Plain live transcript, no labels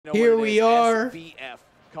Here we are.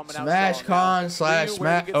 Smash Con slash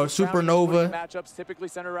Supernova.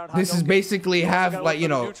 This is basically half, like, you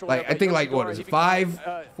know, like I think like what is it, 4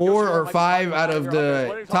 or 5 out of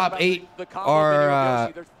the top 8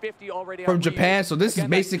 are from Japan. So this is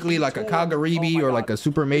basically like a Kagaribi or like a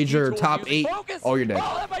super major top 8. Oh, you're dead.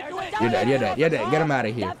 You're dead. You're dead. You're dead. Get him out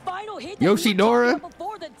of here. Yoshidora,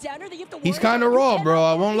 he's kind of raw, bro.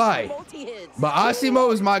 I won't lie. But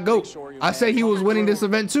Asimo is my GOAT. I said he was winning this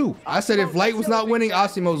event too. I said if Light was not winning,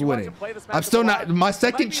 Asimo's winning. I'm still not. My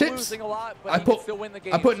second chips, I put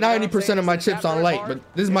 90% of my chips on Light, but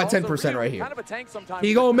this is my 10% right here.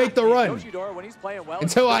 He gonna make the run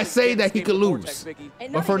until I say that he could lose.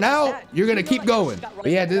 But for now, you're gonna keep going.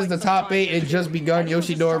 But yeah, this is the top 8. It just begun.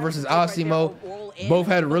 Yoshidora versus Asimo. Both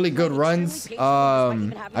had really good runs.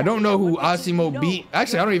 I don't know who Asimo beat.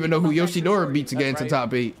 Actually, I don't even know who Yoshidora beat to get into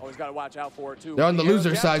top 8. They're on the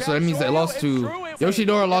loser side, so that means they lost to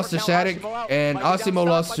Yoshidora, lost to Shattuck, and Asimo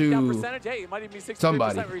lost to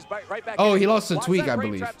somebody. Oh, he lost to Tweak, I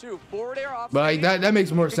believe. But like, that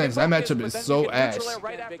makes more sense. That matchup is so ass.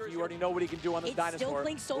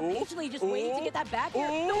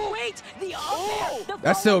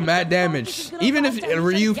 That's still mad damage. Even if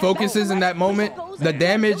Ryu focuses in that moment, the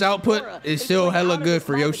damage output is still hella good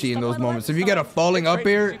for Yoshi in those moments. If you get a falling up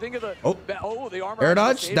air, air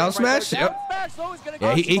dodge, down smash, yep.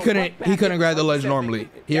 Yeah, he couldn't grab the ledge normally.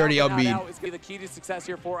 He already outbeat. The key to success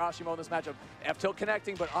here for Ashimo in this matchup. F tilt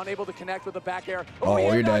connecting, but unable to connect with the back air. Oh,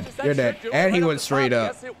 you're dead. You're dead. And he went straight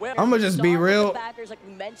up. I'm gonna just be real.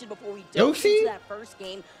 Yoshi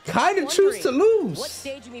kind of choose to lose. What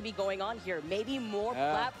stage may be going on here? Maybe more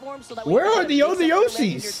platforms so that where are the other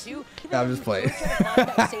Yoshis? I'm just playing.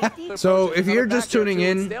 So if you're just tuning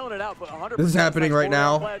in, this is happening right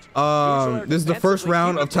now. This is the first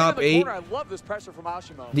round of top 8.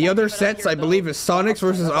 The other sets, I believe, is Sonic's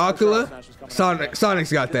versus Aquila.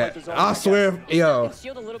 Sonic's got that. I swear, yo.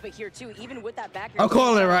 I'm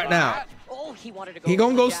calling it right now. He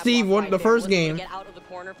gonna go Steve the first game,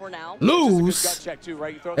 lose,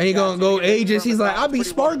 and he gonna go Aegis. He's like, I'll be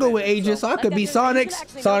Spargo with Aegis, so I could be Sonic's.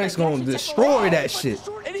 Sonic's gonna destroy that shit.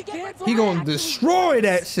 He gonna destroy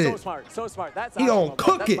that shit. He gonna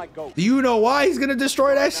cook it. Do you know why he's gonna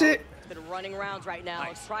destroy that shit? Running rounds right now.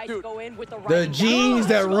 The genes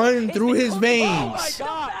that run through his veins.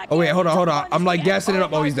 Oh wait, hold on. I'm like gassing it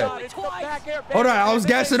up. Oh, he's dead. Hold on, I was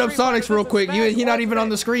gassing up Sonic's real quick. He not even on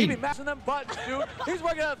the screen.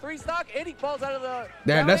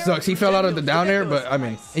 Damn, that sucks. He fell out of the down air, but I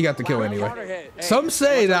mean, he got the kill anyway. Some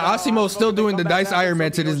say that Asimo's still doing the Dice Iron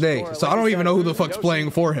Man to this day, so I don't even know who the fuck's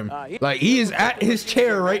playing for him. Like, he is at his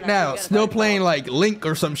chair right now, still playing like Link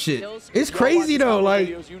or some shit. It's crazy though.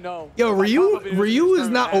 Like, yo, Ryu is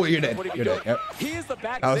not. Oh, you're dead. You're dead. Yep.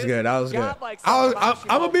 That was good. That was good. I'm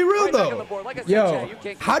gonna be real though. Yo,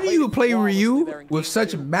 how do you play Ryu with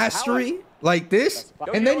such mastery like this,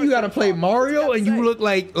 and then you gotta play Mario and you look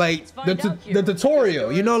like the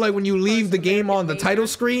tutorial, you know, like when you leave the game on the title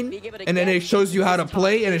screen and then it shows you how to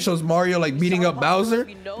play and it shows Mario like beating up Bowser?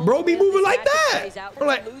 Bro be moving like that. I'm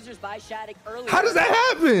like, how does that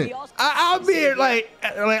happen? I'll be like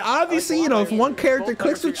obviously, you know, if one character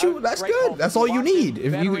clicks with you, that's good. That's all you need.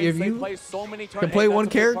 If you can play one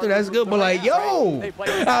character, that's good. But like, yo,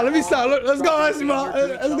 let me stop. Let's go, Asimo.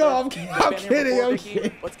 Let's go. I'm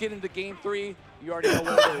kidding. Let's get into game 3. You already know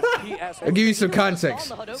what it is. I'll give you some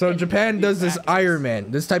context. So Japan does this Iron Man,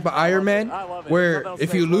 this type of Iron Man, where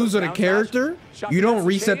if you lose with a character, you don't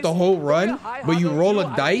reset the whole run, but you roll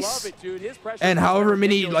a dice, and however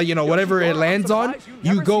many, like, you know, whatever it lands on,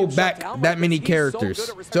 you go back that many characters.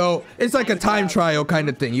 So it's like a time trial kind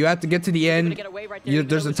of thing. You have to get to the end.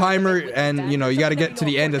 There's a timer, and you know, you got to get to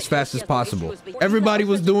the end as fast as possible. Everybody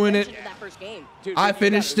was doing it. I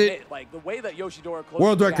finished it.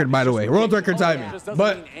 World record, by the way. World record timing.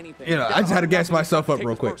 But, you know, I just had to gas myself up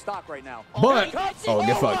real quick. But, oh,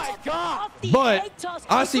 get fucked. But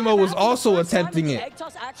Asimo was also attempting it.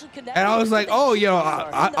 And I was like, oh, yo,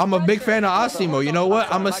 I'm a big fan of Asimo. You know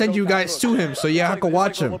what? I'm going to send you guys to him so yeah, I can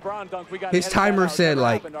watch him. His timer said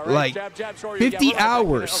like 50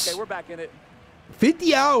 hours.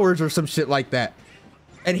 50 hours or some shit like that.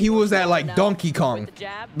 And he was at like Donkey Kong,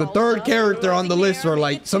 the third character on the list, or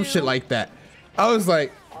like some shit like that. I was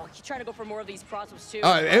like,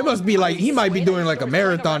 it must be like he might be doing like a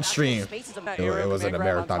marathon stream. It wasn't a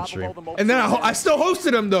marathon stream. And then I still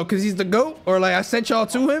hosted him though, because he's the GOAT. Or like I sent y'all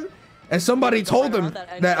to him and somebody told him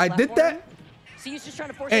that I did that.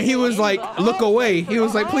 And he was like, look away. He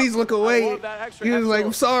was like, please look away. He was like,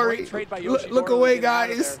 I'm sorry. Look away,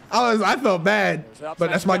 guys. I felt bad,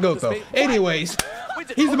 but that's my GOAT though. Anyways,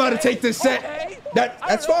 he's about to take this set.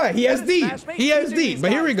 That's fine. He has D. He has D.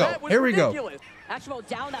 But here we go. Here we go. Ashimo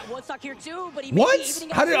down that one stock here too, but he what?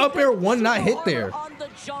 How did up air one not hit there? On the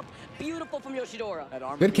jump. Beautiful from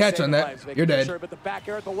Yoshidora. Good catch on that. You're dead.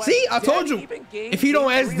 See, I told you. If he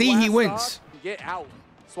don't SD, he wins. Get out.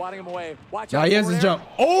 Swatting him away. Watch out. Now he has his jump.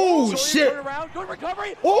 Oh, shit.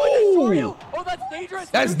 Oh, that's dangerous.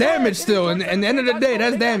 That's damage still. And at the end of the day,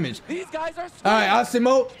 that's damage. These guys are all right,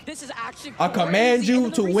 Asimo. This is actually I command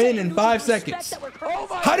you to win in 5 seconds.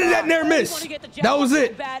 How did that Nair miss? That was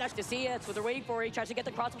it.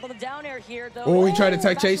 Oh, he tried to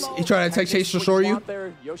tech chase. He tried to tech chase to shore you.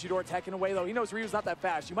 Yoshidora teching away though. He knows Ryu's not that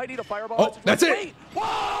fast. You might need a fireball. Oh, that's it.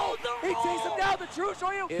 Whoa! He chased him down. The true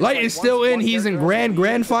Shoryu. Light is still in. He's in grand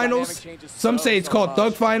finals. Some say it's called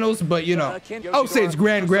thug finals, but you know, I would say it's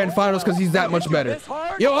grand finals because he's that much better.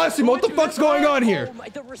 Yo, Asimo, what the fuck's going on here?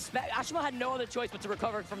 Ashimo had no other choice but to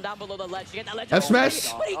recover from down below the ledge to get that ledge. F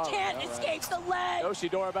smash. But he can't escape the ledge.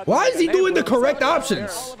 Why is he doing the correct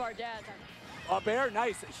options? Up air,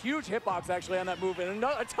 nice. Huge hitbox actually on that move. And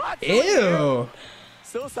another touch. Ew.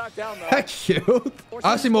 Still socked down though. That's cute.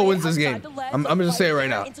 Asimo wins this game. I'm gonna say it right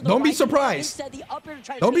now. Don't be surprised.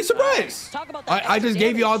 Don't be surprised. I just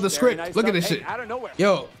gave you all the script. Look at this shit.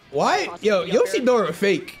 Yo, why? Yo, Yoshidora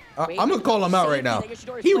fake. I'm gonna call him out right now.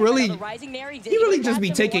 He really just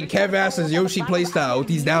be taking Kev ass's Yoshi playstyle with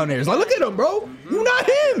these down airs. Like, look at him, bro. You not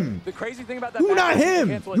him. The crazy thing about that, you not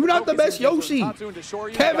him. You not the best Yoshi.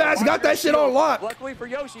 Kev ass got that shit on lock. Luckily for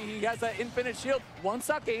Yoshi, he has that infinite shield. One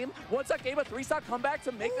stock game, a 3-stock comeback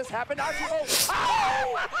to make this happen.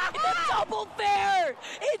 Oh! The double fair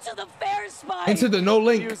into the fair spot. Into the no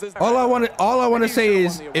link. All I want to say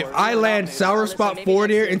is, if I land sour spot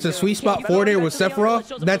forward air into sweet spot forward air with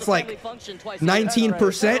Sephiroth, that's like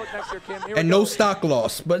 19% and no stock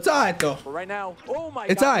loss. But it's alright though. Right now, oh my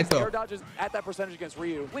it's alright though. At that percentage against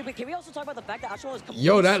Ryu. Wait, can we also talk about the fact that Ashimo is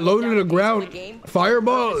yo, that low to the ground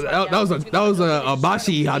fireball, that was a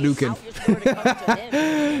Bashi Hadouken.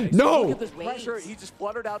 No. Pressure, he just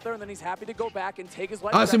fluttered out there and then he's happy to go back and take his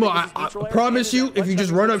life. Asimo, I promise you, if you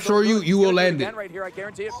just run up shore you will land it. Right here, I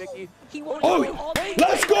guarantee it, Vicky. Oh,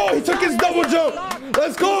 let's go! He took his double jump.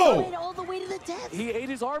 Let's go! He ate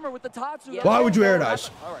his armor with the Tatsu. Why would you air dash?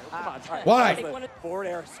 All right, come on. Why? Forward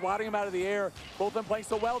air, swatting him out of the air. Both of them playing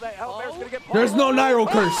so well that Hellbear's gonna get. There's no Nairo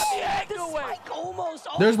curse.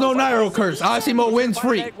 There's no Nairo curse. Asimo wins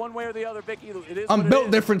free. One way or the other, Vicky. I'm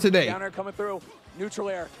built different today. Down air coming through. Neutral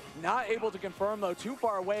air. Not able to confirm though. Too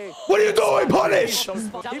far away. What are you doing? Punish!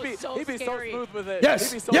 He'd be so smooth with it.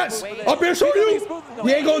 Yes, yes. Up here, show you.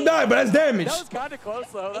 We ain't gonna die, but that's damage. That was kind of close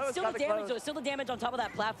though. It's still the damage. It's still the damage on top of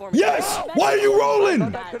that platform. Yes. Why are you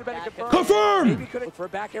rolling? Confirm. For a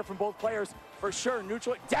back air from both players, for sure.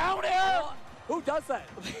 Neutral down air. Who does that?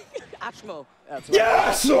 Ashimo.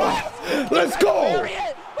 Yes. Let's go.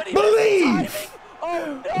 Believe.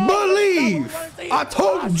 Oh, no. Believe. I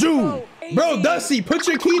told you. Bro, Dusty, put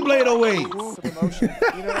your keyblade away. You know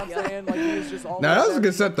what I'm saying? Like, he was just all nah, that was a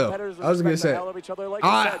good set, though. That was a good set.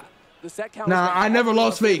 Nah, I never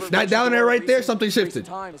lost faith. That down there right there, something shifted.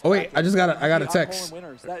 Oh, wait, I got a text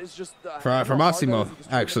from Asimo,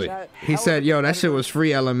 actually. He said, yo, that shit was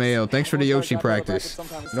free LMAO. Thanks for the Yoshi practice.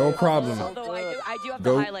 No problem.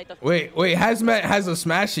 Wait, Hazmat has a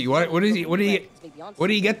smashy. What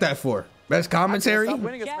do you get that for? Best commentary?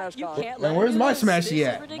 Man, where's my smashy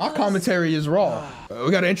at? My commentary is raw. We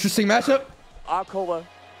got an interesting matchup. Akola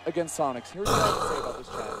against Sonics. Here's what I have to say about this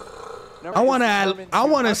chat. I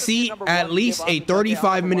want to see at least a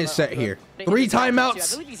 35-minute set here. 3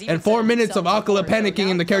 timeouts and 4 minutes of Akola panicking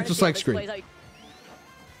in the character select screen.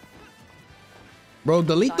 Bro,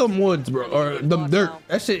 delete them woods, bro, or the dirt.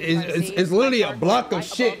 That shit is literally a block of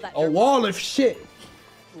shit, a wall of shit.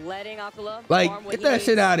 Like, get that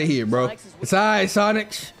shit out of here, bro. It's alright,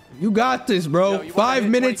 Sonics. You got this, bro. 5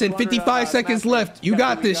 minutes and 55 seconds left. You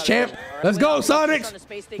got this, champ. Let's go,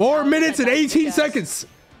 Sonics. 4 minutes and 18 seconds.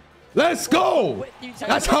 Let's go.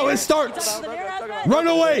 That's how it starts. Run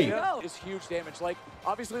away. Is huge damage. Like,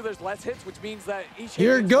 obviously, there's less hits, which means that each.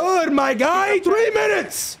 You're good, my guy. 3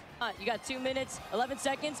 minutes. You got 2 minutes, 11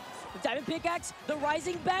 seconds. The diamond pickaxe, the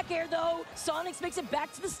rising back air, though. Sonics makes it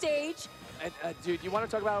back to the stage. And, dude, you want to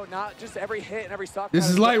talk about not just every hit and every stock. This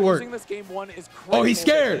is light work. This game 1 is crazy. Oh, he's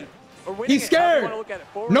scared. He's scared.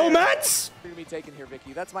 No mats. Going to be taken here,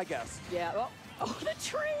 Vicky. That's my guess. Yeah. Oh, the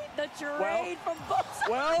trade from both.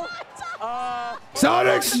 Well,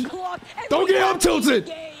 Sonics, don't get up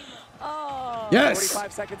tilted. Oh. Yes.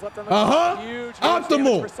 45 seconds left on the huge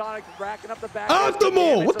Optimal.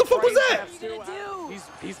 Optimal. What the fuck was that?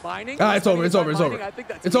 He's mining. Ah, it's over. It's over. It's over.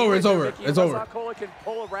 It's over. It's over. It's over. Can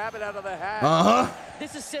pull a rabbit out of the hat. Uh-huh.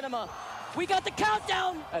 This is cinema. We got the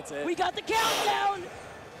countdown. That's it. We got the countdown.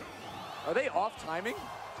 Are they off timing?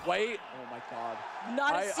 Wait. Oh my God.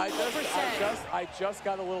 Not a single percent. I just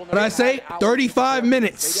got a little. What I say? 35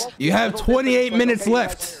 minutes. You have 28 minutes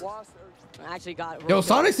left. Actually got Yo,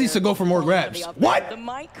 Sonic needs to go for more grabs. What? The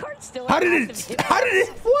minecart still How did it?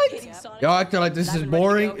 What? Y'all acting like this is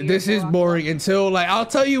boring. This is boring until, like, I'll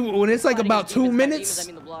tell you when it's like about 2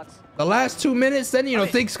 minutes. The last 2 minutes, then, you know,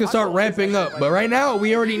 things can start ramping up. But right now,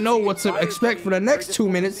 we already know what to expect for the next 2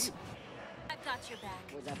 minutes. I got your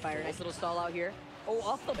back. Was that fire? Nice little stall out here. Oh,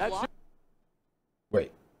 off the block.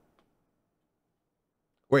 Wait.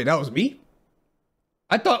 Wait, that was me?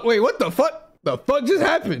 I thought, wait, what the fuck? The fuck just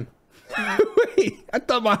happened? Wait, I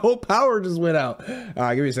thought my whole power just went out. All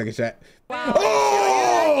right, give me a second, chat. Wow.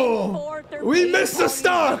 Oh! We missed the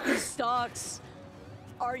stock!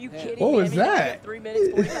 Are you kidding me? What was that? 3 minutes,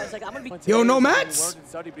 45 seconds. I'm gonna be Yo, no mats?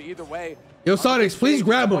 Yo, Sonics, please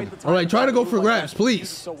grab him. All right, try to go for grabs, please.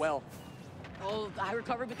 So well. Oh, high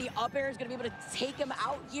recovery, but the up air is going to be able to take him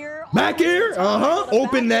out here. Back air?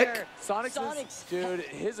 Open neck. Sonic's, dude,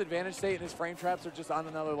 his advantage state and his frame traps are just on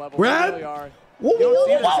another level. Grab. They really are. Whoa.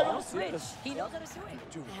 He knows how to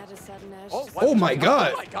do it. Oh my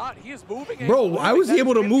God. Oh my God, he is moving. Bro, I was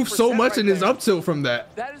able to move so much in his up tilt from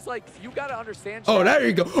that. That is like, you got to understand. Oh, there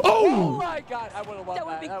you go. Oh Oh! my God, I would have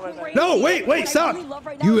loved that. No, wait, stop.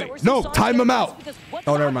 No, time him out.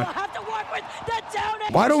 Oh, never mind.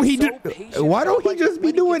 Why don't he just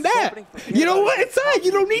be doing that? You know what? It's fine.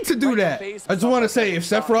 You don't need to do that. I just want to say, if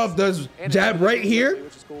Sephiroth does jab right here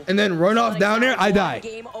and then run off down there, I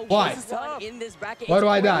die. Why? Why do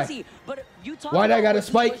I die? Why do I got a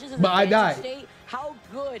spike, but I die?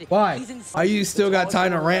 Why? Are you still got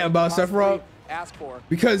time to rant about Sephiroth?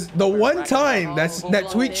 Because the one time that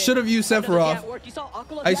tweet should have used Sephiroth,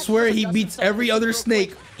 I swear he beats every other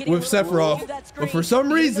snake with Sephiroth, but for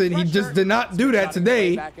some reason he just did not do that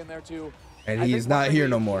today. And he is not here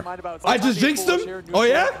no more. I just jinxed him? Oh,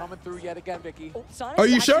 yeah? Are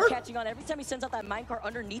you sure?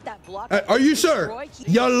 Are you sure?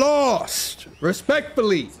 You lost.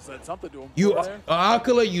 Respectfully. You,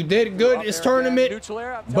 Akala, you did good this tournament.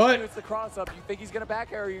 But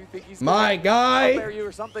my guy,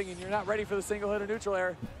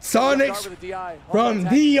 Sonics from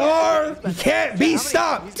DR, he can't be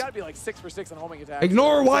stopped.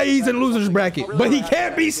 Ignore why he's in loser's bracket, but he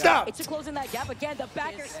can't be stopped. That gap again, the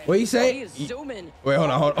backer. What you say? Wait,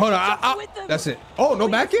 hold on. That's it. Oh, no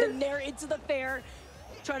back here? That's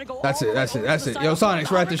it. Yo, Sonics,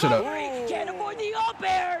 wrap this shit up. Can't avoid the up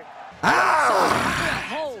air.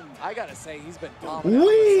 Ah! I gotta say, he's been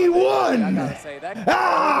we won!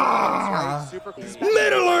 Ah!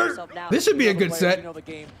 Mid alert! This should be a good set.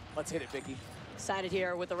 Let's hit it, Vicky. Excited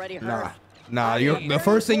here with the ready hurt. Nah, the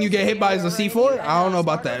first thing you get hit by is a C4? I don't know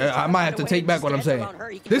about that. I might have to take back what I'm saying.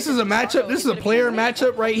 This is a matchup. This is a player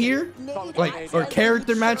matchup right here. Like, or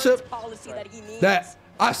character matchup. That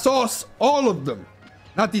I saw all of them.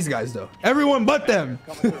 Not these guys, though. Everyone but them.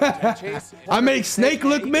 I make Snake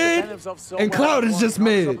look mid, and Cloud is just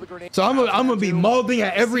mid. So I'm gonna be molding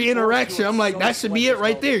at every interaction. I'm like, that should be it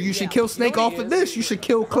right there. You should kill Snake off of this. You should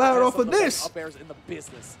kill Cloud off of this.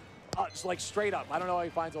 Just like straight up. I don't know how he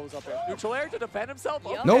finds all those up there. Neutral air to defend himself.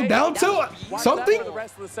 Okay. No down tilt. Something.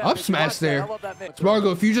 Up smash there.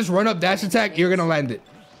 Spargo, if you just run up dash attack, you're gonna land it.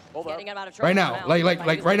 Right now.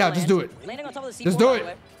 Like right now. Just do it. Just do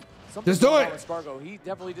it. Just do it. He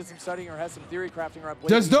definitely did some studying or has some theory crafting around.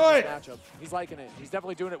 Just do it. He's liking it. He's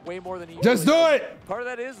definitely doing it way more than he. Just do it. Part of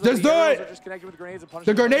that is just do it.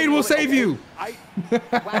 The grenade will save you. Wow,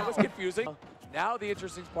 that was confusing. Now the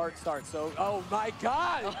interesting part starts. So, oh my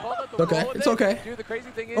God! Okay, it's okay. Dude, the crazy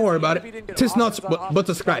thing is, don't worry about it. Tis not but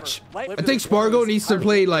to scratch. I think Spargo needs to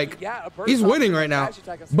play like he's winning right now,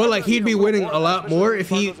 but like he'd be winning a lot more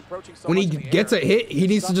if when he gets a hit, he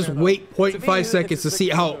needs to just wait 0.5 seconds to see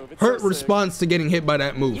how Hurt responds to getting hit by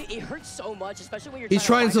that move. It hurts so much, especially when you're he's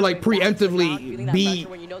trying to like preemptively be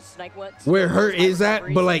where Hurt is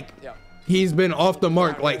at, but like he's been off the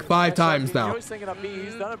mark like 5 times now.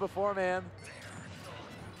 He's done it before, man.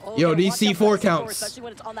 Yo, these C4 counts.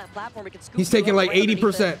 He's taking like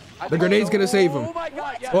 80%. The grenade's gonna save him.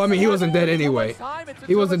 Well, I mean, he wasn't dead anyway.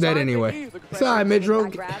 He wasn't dead anyway. Sorry,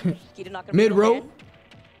 mid-row. Mid-row.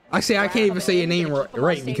 I can't even say your name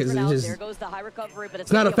right because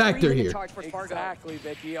it's not a factor here.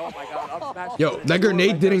 Yo, that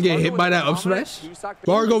grenade didn't get hit by that up smash.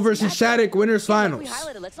 Spargo versus Shattuck winners finals.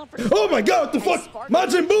 Oh my God, what the fuck?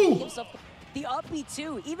 Majin Buu! The up B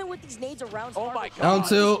too, even with these nades around. Oh my God. Down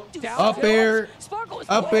tilt, up air,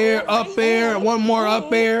 up air, up air, one more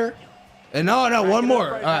up air, and no, one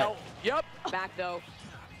more. All right. Yep. Back though.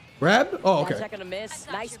 Grab? Oh, okay. Second to miss.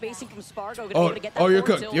 Nice spacing from Spargo. Oh, you're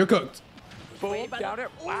cooked. You're cooked. Boom, down there.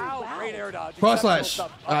 Wow, great air dodge. Cross slash.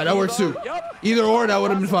 That works too. Either or, that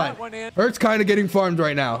would have been fine. Hurt's kind of getting farmed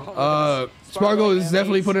right now. Spargo is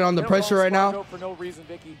definitely putting on the pressure right now.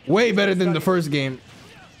 Way better than the first game.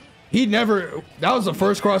 He never. That was the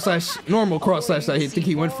first cross slash, normal cross slash that I think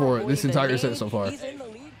he went for this entire set so far.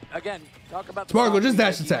 Again, talk about Spargo, just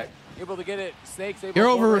dash attack. Able to get it. Snakes. You're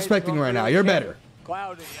over-respecting right now. You're better.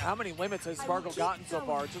 Cloud, how many limits has Spargo gotten so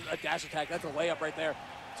far? Just a dash attack. That's a layup right there.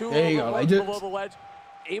 There you go. Like below the ledge.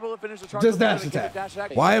 Able to finish the charge. Just dash attack.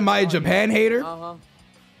 Why am I a Japan hater? Right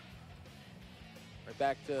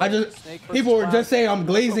back to people were just saying I'm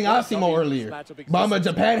glazing Asimo earlier, but I'm a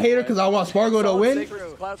Japan hater because I want Spargo to win.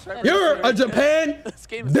 You're a Japan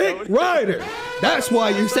dick rider. That's why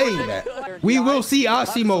you're saying that. We will see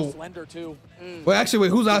Asimo. Well, actually,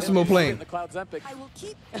 wait, who's Asimo playing?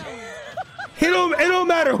 It don't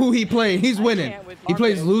matter who he playing. He's winning. He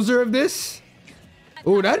plays loser of this.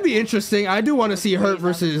 Oh, that'd be interesting. I do want to see Hurt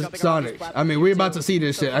versus Sonic. I mean, we're about to see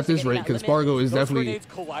this shit at this rate because Spargo is definitely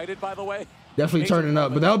turning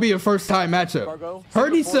up. But that'll be a first-time matchup.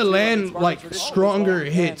 Hurt needs to land like stronger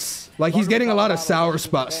hits. Like he's getting a lot of sour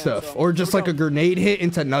spot stuff, or just like a grenade hit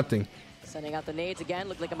into nothing. Sending out the nades again.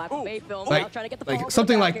 Look like a Michael Bay film. Like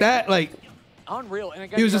something like that. Like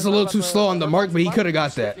he was just a little too slow on the mark, but he could have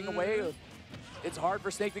got that. It's hard for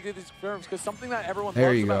Snake to get these confirms because something that everyone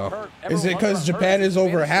there you go. Is it because Japan is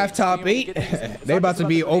over half top 8? They about to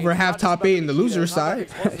be over half top 8 in the loser side.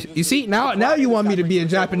 You see, now you want me to be a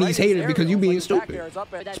Japanese hater because you being stupid.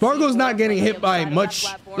 Spargo's not getting hit by much.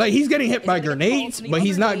 Like he's getting hit by grenades, but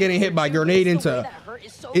he's not getting hit by grenade into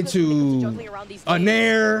a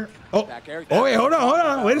nair. Oh wait, hold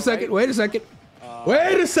on. Wait a second.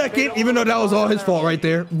 Even though that was all his fault right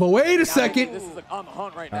there. But wait a second. This is on the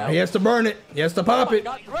hunt right now. He has to burn it. He has to pop it.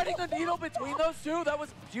 Threading the needle between those two. That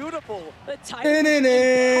was beautiful. Make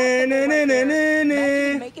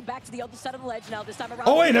it back to the other side of the ledge now. This time around.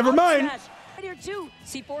 Oh wait, never mind. Right here too.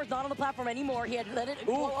 C4 is not on the platform anymore. He had let it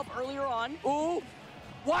blow up earlier on. Ooh.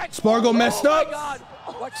 What? Spargo messed up.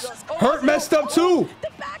 Hurt messed up too.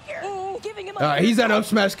 The back air. Giving him he's at up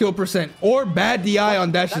smash kill percent or bad DI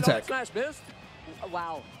on dash attack.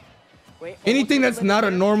 Wow. Wait, anything that's not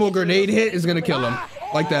a normal grenade hit is gonna kill him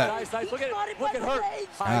like that. Nice. Look at her.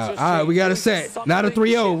 All right, we got a set. Not a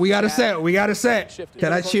 3-0. We got a set.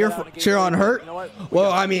 Can I cheer on Hurt?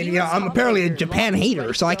 Well, I mean, I'm apparently a Japan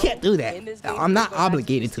hater, so I can't do that. I'm not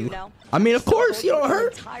obligated to. I mean, of course,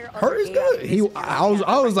 Hurt is good. I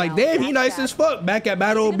was like, damn, he nice as fuck back at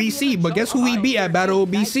Battle BC. But guess who he beat at Battle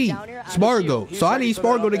BC? Spargo. So I need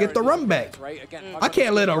Spargo to get the run back. I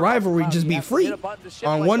can't let a rivalry just be free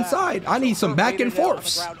on one side. I need some back and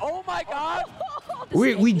forths. Oh my God.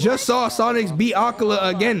 We just saw Sonics beat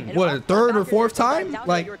Akala again. What, a third or fourth time?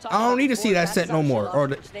 Like, I don't need to see that set no more. Or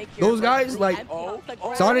those guys, like,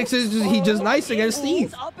 Sonics he's just nice against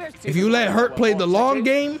Steve. If you let Hurt play the long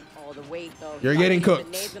game, you're getting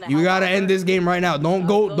cooked. You gotta end this game right now. Don't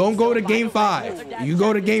go to game 5. You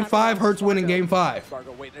go to game 5, Hurt's winning game 5.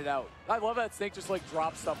 I love that Snake just like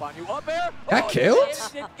drops stuff on you. Up air. That killed?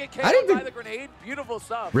 I didn't think the grenade. Beautiful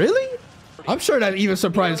stuff. Really? I'm sure that even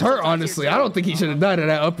surprised Hurt, honestly. I don't think he should have died at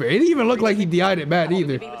that up air. It didn't even look like he DI'd it bad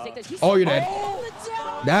either. Oh, you're dead.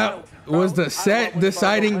 That was the set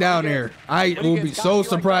deciding down air. I will be so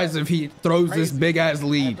surprised if he throws this big ass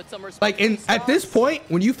lead. Like at this point,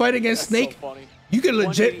 when you fight against Snake, you can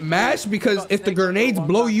legit mash because if the grenades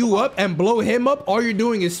blow you up and blow him up, all you're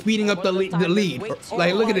doing is speeding up the lead.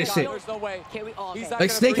 Like, look at this shit.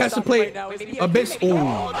 Like, Snake has to play a bit.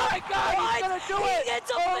 Oh my God,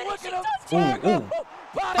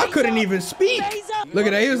 I couldn't even speak. Look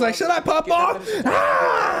at that. He was like, should I pop off?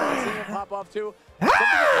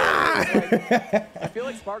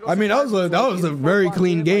 I mean, that was a very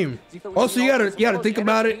clean game. Also, you gotta think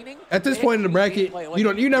about it. At this point in the bracket,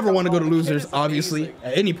 you never want to go to losers, obviously,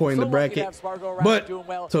 at any point in the bracket. But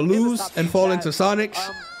to lose and fall into Sonics,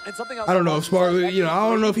 I don't know if Spargo, I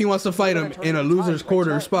don't know if he wants to fight him in a loser's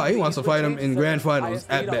quarter spot. He wants to fight him in grand finals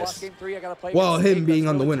at best, while him being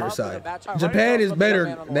on the winner's side. Japan is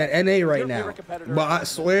better than NA right now, but I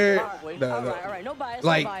swear,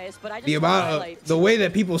 the amount, the way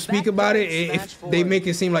that people speak about it, they make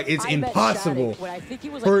it seem like it's impossible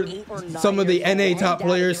for some of the NA top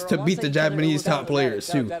players to beat the Japanese top players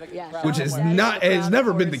too, which is not, it's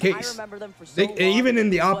never been the case. Even in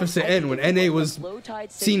the opposite end, when NA was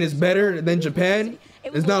seen as better than Japan,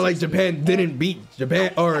 It's not like Japan didn't beat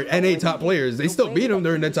Japan or NA top players. They still beat them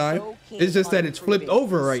during that time. It's just that it's flipped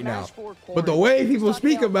over right now. But the way people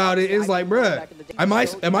speak about it is like, bruh,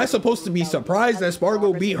 am I supposed to be surprised that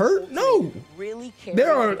Spargo beat her? No.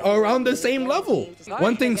 They're around the same level.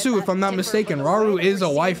 One thing too, if I'm not mistaken, Raru is a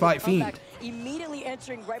Wi-Fi fiend.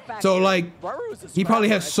 So like, he probably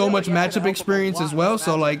has so much matchup experience as well.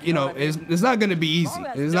 So like, you know, it's not gonna be easy.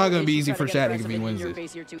 It's not gonna be easy for Shattuck if he wins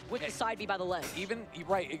this. Even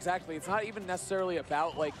right, exactly. It's not even necessarily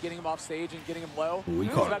about like getting him off stage and getting him low. Ooh, he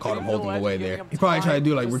caught him holding away there. He probably tried to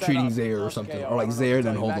do like retreating Zaire or something, or like Zaire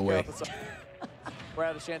then hold away. We're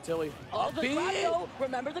out of Chantilly. Oh, the grab,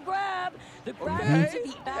 remember the grab. The grab to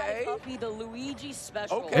the back up be the Luigi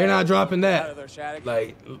special. They're not dropping that.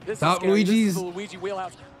 Like, top Luigi's. Luigi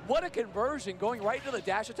wheelhouse. What a conversion, going right into the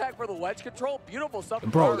dash attack for the ledge control. Beautiful stuff.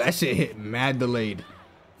 Bro, that shit hit mad delayed.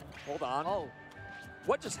 Hold on. Oh.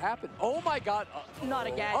 What just happened? Oh my god. Not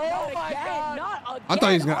again. Oh my god. Not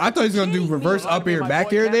again. I thought he's gonna do reverse up air,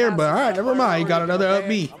 back air there, but all right, never mind. He got another up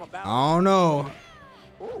B. I don't know.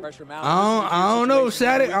 I don't know,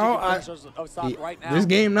 Shattuck. This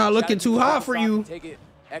game not looking too hot for you. Take it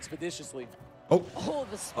expeditiously. Oh,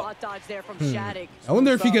 the spot dodge there from Shattuck. I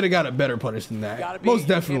wonder if he could have got a better punish than that. Most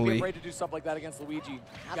definitely. Can't be afraid to do stuff like that against Luigi.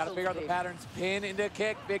 Got to figure out the patterns. Pin into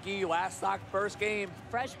kick, Vicky. Last stock, first game.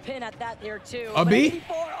 Fresh pin at that there too. A B?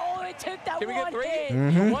 Oh, it took that. Can we get 3?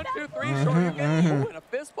 Hit. 1, 2, 3. Short you get. Oh, and a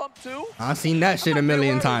fist bump too. I've seen that shit a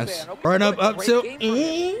million times. Run up tilt.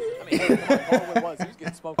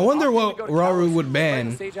 I wonder what Raru would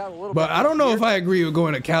ban, but I don't know if I agree with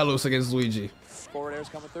going to Kalos against Luigi. Forward air's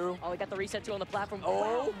coming through. Oh, we got the reset 2 on the platform.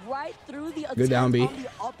 Oh, right through the good down B. On the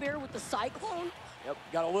up air with the cyclone. Yep,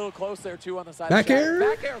 got a little close there too on the side. Back air.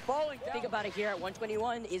 Back air falling down. Think about it here at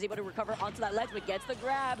 121. Is able to recover onto that ledge, but gets the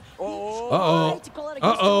grab. Oh.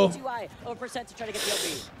 Percent to try to get the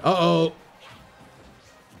LB. Uh-oh.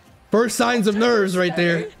 First signs of nerves right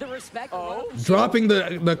there. The respect. Dropping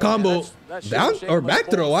the combo down or back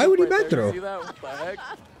throw. Why would he back throw?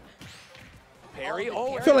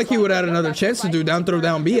 I feel like he would have had another chance to do down throw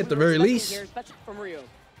down B at the very least.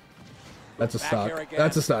 That's a stock.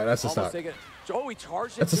 That's a stock. That's a stock. Oh, he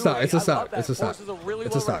charged it. That's a stock. It's a stock. It's a stock. It's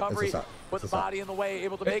a stock. It's a stock. Put the body in the way,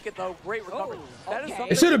 able to make it though. Great recovery.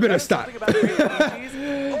 It should have been a stock.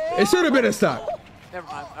 It should have been a stock. Never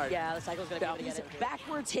mind. All right. Yeah, the cycle's gonna be able to get it.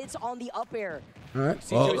 Backwards hits on the up air. All right.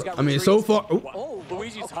 Well, I mean, so far. Oh,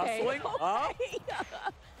 Luigi's hustling.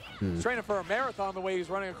 He's training for a marathon the way he's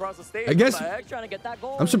running across the stage. I guess trying to get that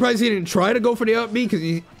goal. I'm surprised he didn't try to go for the up B because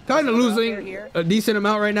he's kind of losing a decent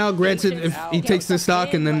amount right now. Granted, if he takes the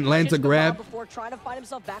stock and then lands a grab. Trying to find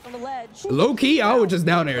himself back on the ledge. Low key, I would just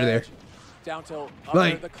down air there. Down tilt.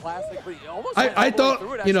 Like, the classic, I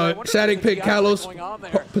thought, you know, Shattuck picked Kalos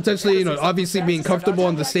potentially, you know, obviously being comfortable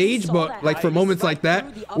on the stage, but like for moments like that,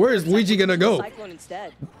 where is Luigi gonna go?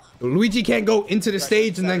 Luigi can't go into the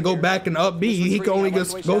stage and then go back and up B. He can only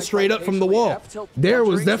just go straight up from the wall. There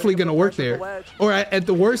was definitely going to work there. Or at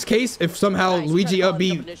the worst case, if somehow Luigi up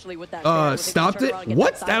B stopped it.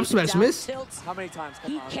 What? Stab smash miss? How many times?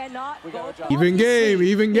 Even game,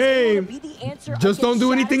 even game. Just don't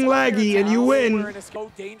do anything laggy and you win.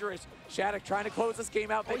 Shattuck trying to close this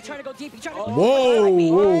game out. He's trying to go deep. He's trying to go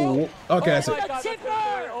whoa. Okay, that's it.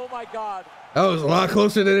 Oh my god. That was a lot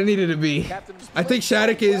closer than it needed to be. I think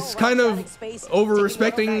Shattuck is kind of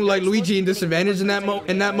over-respecting like Luigi and disadvantage in that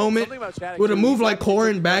moment. With a move like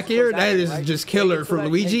Corrin back air, that is just killer for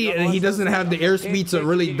Luigi, and he doesn't have the airspeed to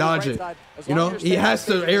really dodge it. You know, he has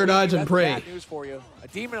to air dodge and pray.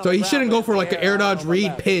 So he shouldn't go for like an air dodge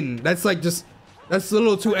read pin. That's like just that's a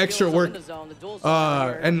little too extra work,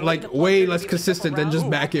 and like way less consistent than just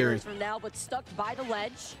back airing.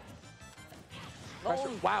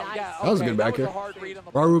 Wow, yeah, that was a good back here.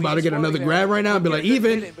 Raru about to get another grab right now and be like,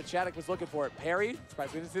 even. But Shattuck was looking for it. Parry.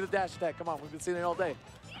 Surprised we didn't see the dash attack. Come on, we've been seeing it all day.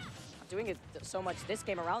 Doing it so much this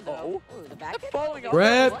game around though. Ooh, the back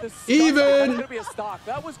grab even.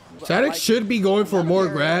 Shattuck should be going for more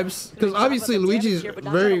grabs because obviously Luigi's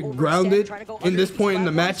very grounded in this point in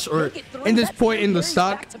the match or in this point in the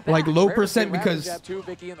stock, like low percent because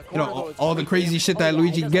you know all the crazy shit that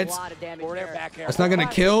Luigi gets. It's not gonna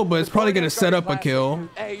kill, but it's probably gonna set up a kill.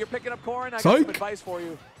 Hey, you're picking up Corrin. I got some advice for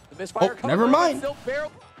you. Oh, never mind.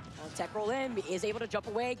 Tech roll in, is able to jump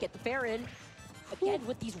away, get the fair in. Again,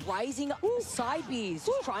 with these rising side Bs,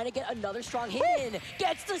 just trying to get another strong hit in.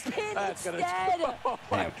 Gets the spin instead. Oh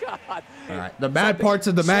my god. All right, the bad parts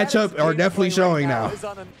of the matchup are definitely showing now.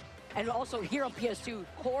 And also here on PS2,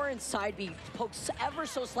 Corrin side B pokes ever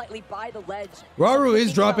so slightly by the ledge. Raru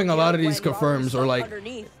is dropping a lot of these confirms or like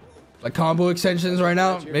like combo extensions right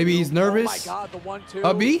now. Maybe he's nervous. Oh my God, the 1-2.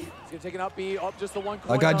 Up B? He's gonna take an up B, up just the one coin.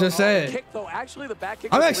 Like I just said. Kick, though. Actually, the back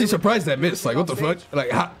kick I'm was actually really surprised good. that missed. Like, what the fuck?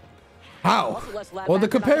 Like, how? Well, the Well,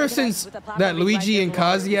 comparisons that Luigi and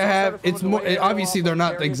Kazuya have, it's more, obviously they're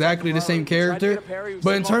not exactly the same character,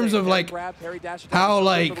 but in terms of like how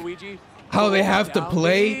they have to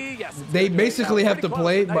play, they basically have to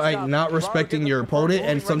play by not respecting your opponent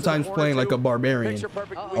and sometimes playing like a barbarian.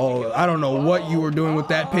 Oh, I don't know what you were doing with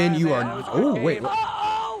that pin. You are, oh wait,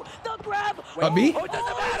 a B?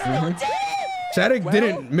 Shattuck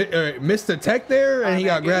didn't miss the tech there, and he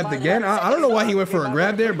got grabbed again. I don't know why he went for a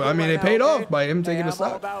grab there, but I mean, it paid off by him taking a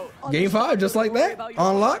stop. Game 5, just like that,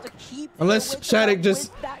 on lock. Unless Shattuck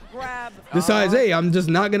just decides, hey, I'm just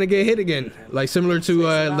not gonna get hit again, like similar to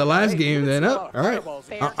the last game. Then all right,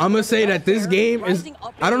 I'm gonna say that this game is,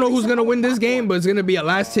 I don't know who's gonna win this game, but it's gonna be a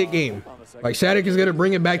last hit game. Like Shattuck is gonna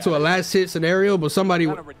bring it back to a last hit scenario, but somebody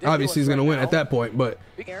obviously is gonna win at that point. But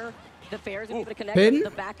pin?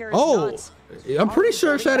 Oh, I'm pretty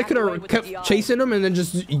sure Shattuck could have kept chasing him and then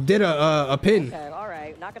just did a pin.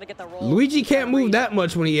 Luigi can't move that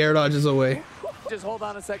much when he air dodges away. Just hold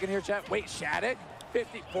on a second here, chat. Wait, Shattuck,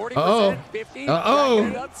 50, 40%, Uh-oh. 50,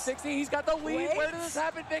 up 60. He's got the lead. Where did this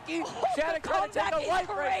happen, Vicky? Shattuck trying to take a life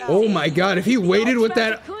right now. Oh my God, if he waited with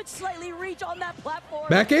that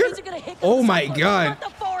back air? Oh my God.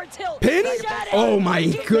 Pin? Oh my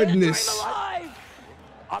goodness.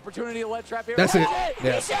 Opportunity to let trap here. That's it.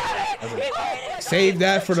 Yeah. Save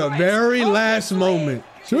that for the very last moment.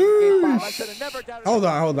 Jeez. Hold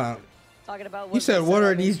on. You said, what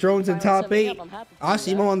are these drones in top 8? I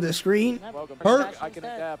see them on the screen. Hurt. I can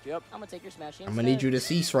adapt, yep. I'm gonna need you to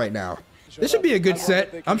cease right now. This should be a good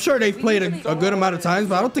set. I'm sure they've played a good amount of times,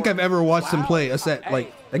 but I don't think I've ever watched them play a set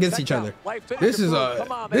like against each other. This is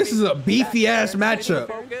a beefy ass matchup.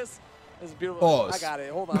 Pause. I got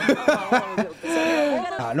it. Hold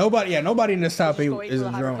on. Nobody in this top 8 is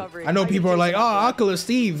a drone. I know people are like, oh, Oculus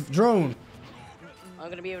Steve, drone.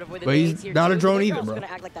 But he's not a drone either, bro.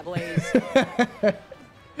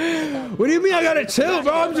 What do you mean I gotta chill,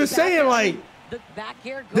 bro? I'm just saying, like,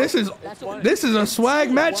 this is a swag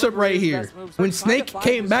matchup right here. When Snake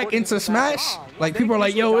came back into Smash, like people are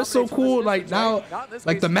like, yo, it's so cool. Like now,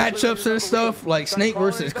 like the matchups and stuff, like Snake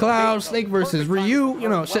versus Cloud, Snake versus Ryu, you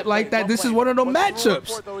know, shit like that. This is one of the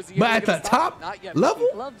matchups. But at the top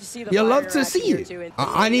level, you love to see it.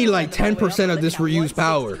 I need like 10% of this Ryu's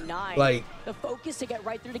power. Like,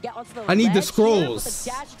 I need the scrolls.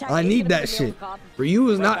 I need that shit. Ryu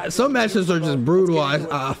is not. Some matches are just brutal.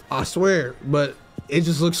 I swear, but it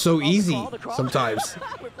just looks so easy sometimes.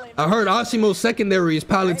 I heard Asimo's secondary is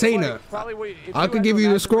Palutena. I could give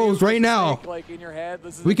you the scrolls right now.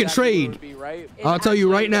 We can trade. I'll tell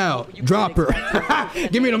you right now. Drop her.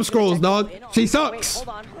 Give me them scrolls, dog. She sucks.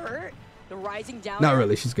 Not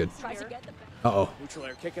really. She's good. Uh-oh.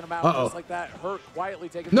 Kicking him out just like that. Hurt quietly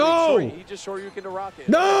taking no! He just short you can rocket.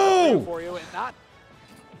 No! For you and not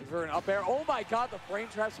for an up air. Oh my God, the frame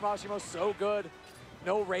trap from Ashimo so good.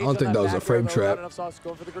 No range. I don't think that was a frame trap.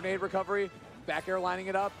 Going for the grenade recovery. Back air lining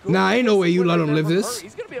it up. Nah, ain't no way you let him live this.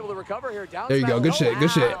 He's gonna be able to recover here. Down there you go. Good shit.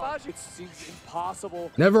 Good shit. It's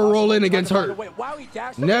impossible. Never roll in against Hurt.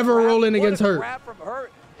 Never roll in against Hurt.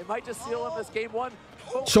 It might just seal him this game 1.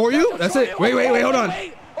 Short you? That's it. Wait, hold on.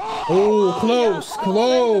 Oh, close.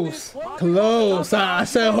 I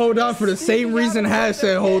said hold on for the same reason Hash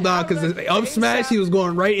said hold on, because the up smash, he was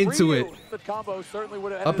going right into it.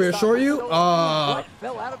 Up air short you? It's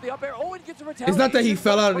not that he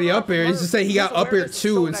fell out of the up air. It's just that he got up air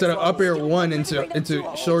 2 instead of up air 1 into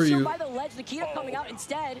Shoryu.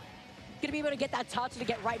 Gonna be able to get that touch to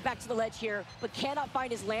get right back to the ledge here, but cannot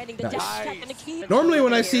find his landing. The dash attack and the key. Normally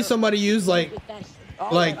when I see somebody use like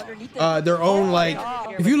their own, like,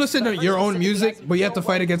 if you listen to your own music but you have to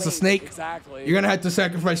fight against a snake, you're gonna have to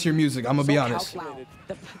sacrifice your music. I'm gonna be honest.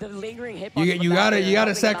 You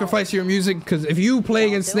gotta sacrifice your music, because if you play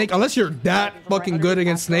against Snake, unless you're that fucking good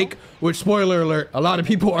against Snake, which, spoiler alert, a lot of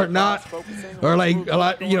people are not, or like a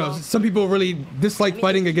lot, you know, some people really dislike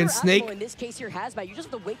fighting against Snake.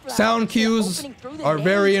 Sound cues are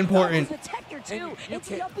very important.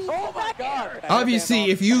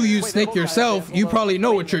 Obviously, if you use Snake yourself, you probably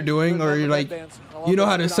know what you're doing, or you're like, you know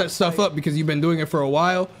how to set stuff up because you've been doing it for a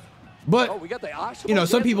while. But, you know,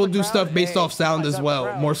 some people do stuff based off sound as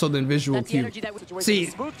well, more so than visual cue. See,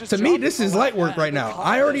 to me, this is light work right now.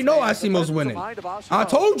 I already know Asimo's winning. I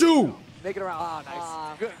told you.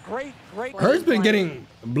 Hurt's been getting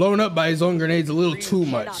blown up by his own grenades a little too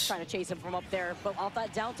Not much. trying to chase him from up there, but off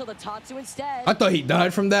that down to the Tatsu instead. I thought he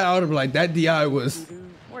died from that. I would have been like, that DI was.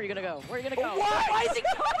 Where are you gonna go? Where are you gonna go? Why is he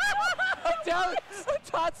down?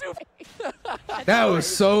 Tatsu. That was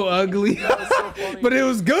so ugly. But it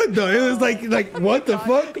was good though. It was like what the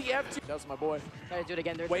fuck? That's my boy. Try to do it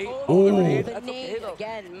again. There's Wait. Ooh. That's okay, though.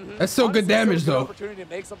 Again. That's so good damage though. Opportunity to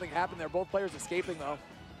make something happen there. Both players escaping though.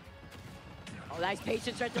 Oh, nice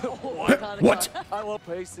patience right there. What? I love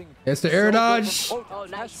pacing. It's the air dodge. Oh,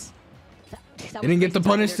 nice. They didn't get the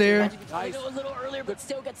punish there. Nice. A little earlier, but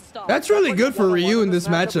still gets the stop. That's really good for Ryu in this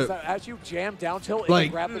matchup. As you jam down tilt, Like-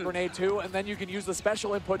 you grab the grenade too, and then you can use the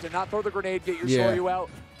special input to not throw the grenade, get your Yeah. Shoryu out.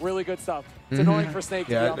 Really good stuff. It's annoying for Snake. To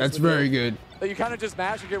be Yeah, honest that's with very you. good. That you kind of just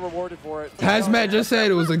mash and get rewarded for it. Hazmat just said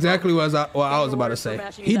it was exactly what I was about to say.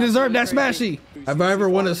 He deserved that smashy. Have I ever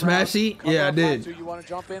won a smashy? Yeah, I did. You want to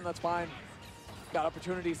jump in? That's fine. Got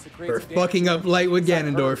opportunities to create For some damage fucking here. up Light with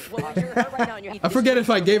Ganondorf. I forget if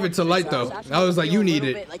I gave it to Light though. I was like, you need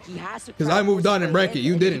it. Because I moved on in bracket,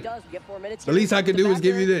 you didn't. The least I could do is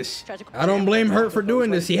give you this. I don't blame Hurt for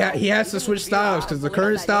doing this. He has to switch styles because the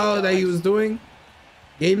current style that he was doing,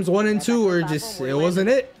 games 1 and 2 were just, it wasn't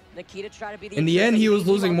it. In the end, he was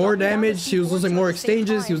losing more damage. He was losing more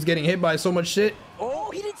exchanges. He was getting hit by so much shit.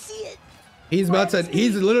 Oh, he didn't see it. He's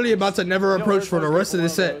literally about to never approach for the rest of the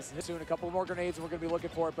set. Soon, a couple more grenades, and we're gonna be looking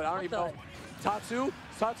for it. But I don't even know.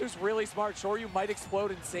 Tatsu's really smart. Shoryu might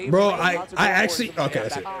explode and save. Bro, I actually, okay,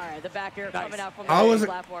 that's it. All right, the back air coming out from I was- the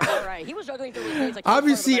platform. All right, he was juggling through his grenades like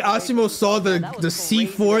Obviously, Asimo saw the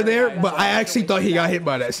C4 there, but I actually thought he got hit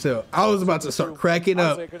by that still. I was about to start cracking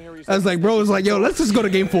up. I was like, bro, it was like, yo, let's just go to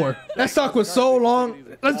game 4. That stock was so long.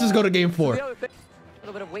 Let's just go to game 4. a little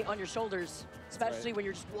bit of weight on your shoulders, especially when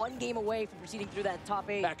you're just 1 game away from proceeding through that top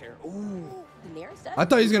 8. Back air. Ooh. I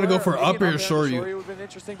thought he was going to go for up air Shoryu. Shoryu would have been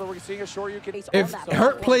interesting, but we're seeing a Shoryu can... If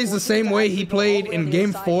Hurt plays the same way he played in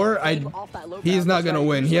game 4, he's not going to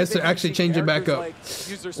win. He has to actually change it back up.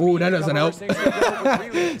 Ooh, that doesn't help.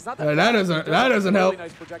 that doesn't help.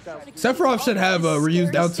 Sephiroth should have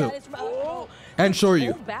Ryu's down tilt. And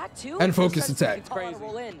Shoryu. And focus attack.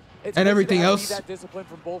 And everything else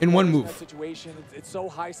in one move. It's so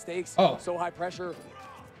high stakes, Oh. so high pressure.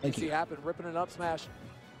 Thank See you. happen, ripping it up, smash.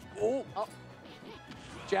 Oh.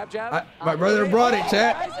 Jab, jab. My brother brought it,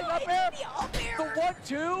 chat. Rising up air. The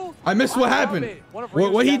 1-2. I missed what happened.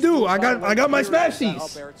 What he do? I got my smashies.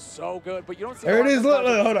 Up air, it's so good, but you don't see There it is. Look,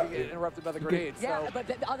 hold on. get interrupted by the grenades. Yeah, So. but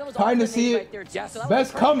that was Trying to all see right it. there, too, Yes. so that was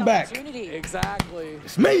Best a perfect comeback. opportunity. Exactly.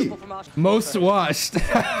 It's me. Most watched.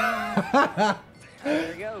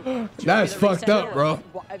 There we go. That's fucked up, bro.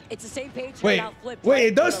 It's the same page. Wait, now flipped, wait, right?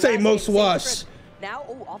 it does The say last most name, same watched. script. Now,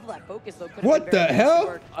 off of that focus, though. could've What been the very hell?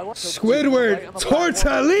 smart. Squidward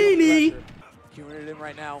Tortellini. Queuing it in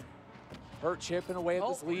right now. Hurt chipping away at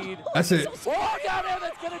this lead. That's it. Oh, down there,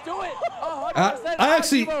 that's gonna do it. I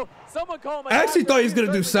actually thought he was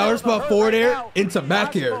gonna do sour spot forward air into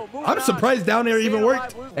back air. I'm surprised down air even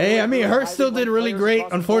worked. Hey, I mean, Hurt still did really great.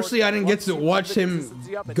 Unfortunately, I didn't get to watch him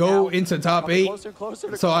go into top 8,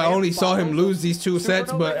 so I only saw him lose these 2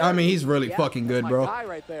 sets. But I mean, he's really fucking good, bro.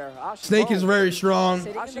 Snake is very strong.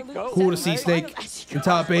 Cool to see Snake in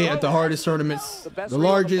top 8 at the hardest tournaments, the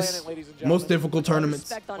largest, most difficult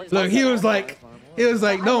tournaments. Look, he was like,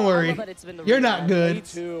 don't worry, you're not good.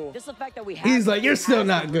 He's like, you're still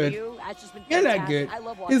not good. You're not good.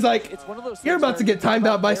 He's like, you're about to get timed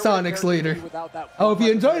out by Sonics later. I hope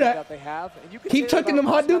you enjoy that. Keep chucking them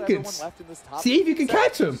Hadoukens. See if you can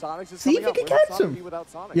catch him. See if you can catch him.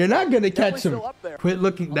 You're not going to catch him. Quit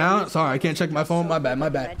looking down. Sorry, I can't check my phone. My bad, my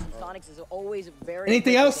bad.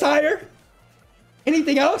 Anything else, Sire?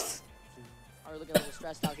 Anything else?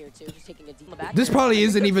 This probably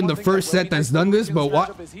isn't even the first set that's done this, but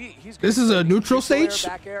what? This is a neutral stage?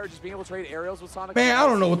 Man, I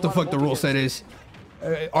don't know what the fuck the rule set is.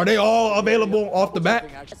 Are they all available off the bat?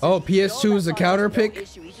 Oh, PS2 is a counter pick?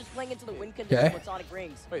 Okay.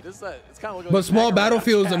 But small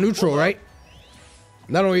battlefield is a neutral, right?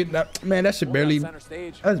 Not only that, man, that should barely,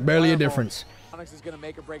 that's barely a difference. Is going to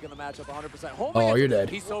make a break in the matchup 100%. Oh, you're dead.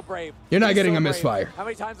 He's so brave. You're not He's getting so a misfire. How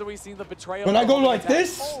many times have we seen the betrayal? When I go like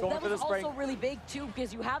this, that was also really big too,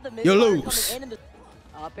 because you have the you misfire lose. coming in the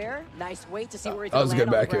up air. Nice weight to see where he's That was going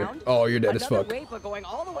good back here. Oh, you're dead as fuck. Weight, but going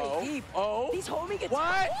all the way deep. Oh. He's homing it.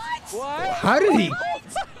 What? How did he?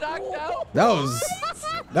 Knocked out.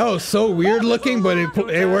 That was so weird looking, but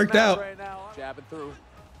it worked out. Right now. Jabbing through.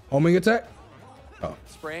 Homing attack. Oh.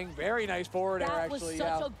 Spring, very nice forward air That was actually.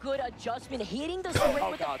 such a good adjustment, hitting the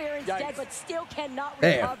spring with the fair instead, but still cannot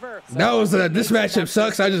Damn. recover. That was this matchup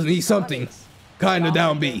sucks. I just need something kind of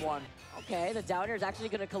down B. Okay, the downer is actually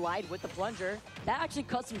going to collide with the plunger. That actually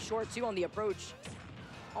cuts him short, too, on the approach.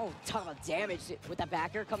 Oh, ton of damage with that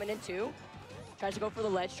back air coming in, too. Tries to go for the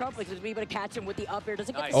ledge trap, but he's going to be able to catch him with the up air.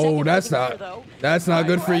 Doesn't get the oh, that's not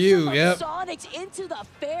good for you. Yep. Sonic's into the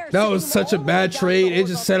fair. That was such a bad trade. It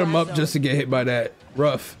just set him up just to get hit by that.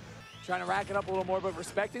 Rough. Trying to rack it up a little more, but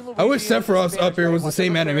respecting I wish Sephiroth's up air was the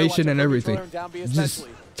same animation and everything. Just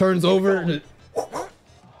turns over.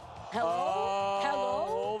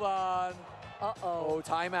 Hold on. Uh-oh,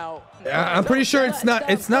 timeout. I'm pretty sure it's not.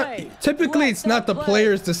 Typically, it's not the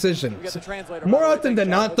player's decision. More often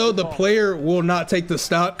than not, though, the player will not take the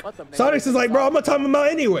stock. Sonic's is like, bro, I'm gonna time him out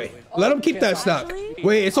anyway. Let him keep that stock.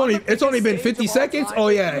 Wait, it's only been 50 seconds. Oh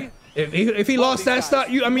yeah. If he lost that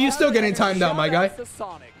stock, you're still getting timed out, my guy.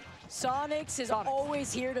 Sonics is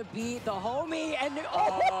always here to beat the homie, and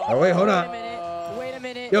oh wait, hold on. Wait a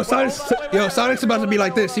minute. Sonic's about to be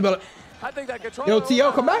like this. He about. I think that Yo,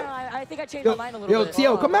 T.O., come back. I think I changed my mind a little bit.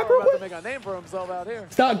 T.O., come back real quick. Make a name for himself out here.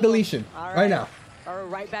 Stock deletion right now.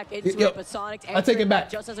 Right back into it, but Sonic's I'll take it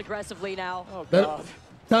back. Just as aggressively now. Oh, God.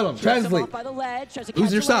 Tell him, translate.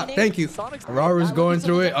 Lose your stock. Thank you. Aurora's going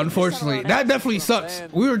through it, unfortunately. That definitely sucks.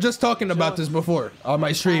 We were just talking about this before on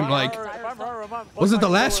my stream. Like, was it the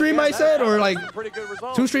last stream I said, or like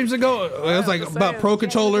 2 streams ago? It was like about Pro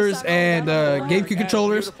controllers and GameCube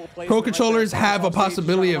controllers. Pro controllers have a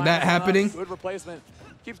possibility of that happening.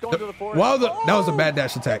 While that was a bad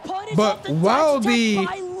dash attack, but while the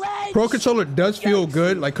Pro controller does feel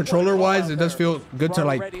good, like controller-wise, it does feel good to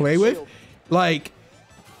like play with, like.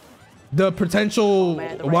 The potential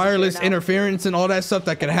wireless interference and all that stuff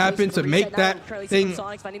that could happen to make that thing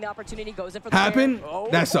happen,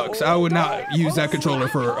 that sucks. I would not use that controller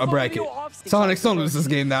for a bracket. Sonic, don't lose this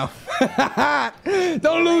game now.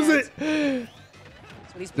 Don't lose it.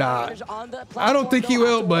 Nah, I don't think he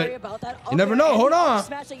will, but you never know. Hold on.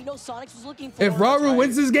 If Raru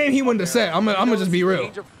wins this game, he wins the set. I'm gonna just be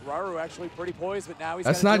real.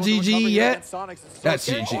 That's not GG yet. That's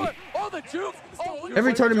GG.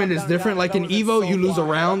 Every tournament is different. Like in Evo, you lose a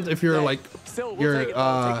round if you're like your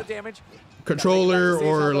controller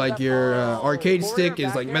or like your arcade stick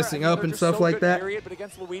is like messing up and stuff like that.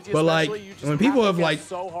 But like when people have like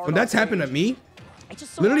when that's happened to me.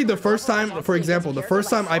 Literally the first time, for example, the first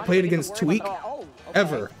time I played against Tweak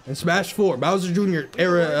ever in Smash 4, Bowser Jr.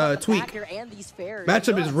 era Tweak.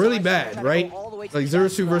 Matchup is really bad, right? Like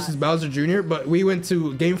Zero-Suit versus Bowser Jr., but we went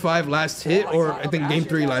to Game 5 last hit, or I think Game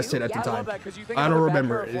 3 last hit at the time. I don't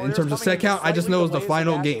remember. In terms of set count, I just know it was the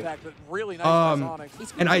final game.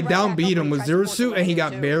 And I downbeat him with Zero-Suit, and he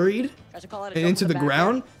got buried into the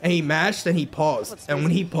ground, and he mashed, and he paused. And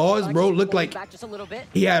when he paused, bro, it looked like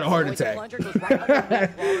he had a heart attack.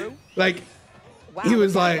 Like, he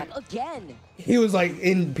was like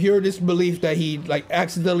in pure disbelief that he like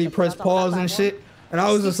accidentally pressed pause and shit. And I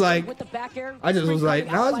was just like, I just was like,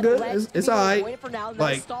 no, it's good. It's all right.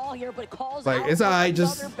 Like it's all right.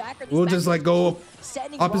 We'll just like go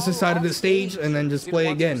opposite side of the stage and then just play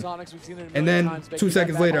again. And then 2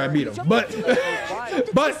 seconds later, I beat him. But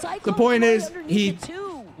the point is, he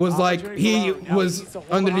was like, he was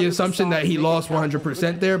under the assumption that he lost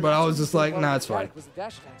 100% there, but I was just like, nah, it's fine.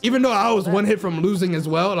 Even though I was 1 hit from losing as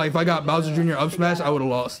well, like if I got Bowser Jr. up smash, I would have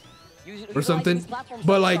lost or something.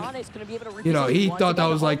 But like, you know, he thought that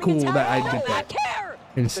was like cool that I did that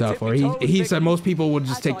and stuff. Or he said most people would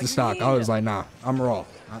just take the stock. I was like, nah, I'm raw.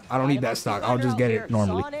 I don't need that stock. I'll just get it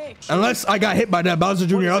normally. Unless I got hit by that Bowser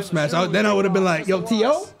Jr. up smash, then I would have been like, yo,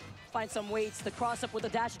 T.O.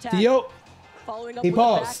 T.O. He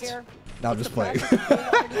paused. Now just play.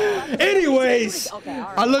 Anyways,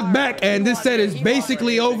 I look back and this set is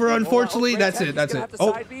basically over, unfortunately. That's it.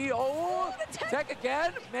 Oh. Tech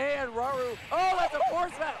again, man, Raru. Oh, that's a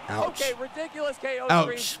force match. Ouch. Okay, ridiculous KO.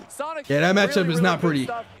 Ouch. Yeah, that matchup is not pretty.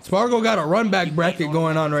 Spargo got a run back bracket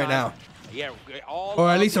going on right now. Or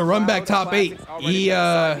at least a run back top 8. He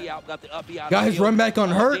got his run back on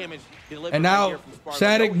hurt. And now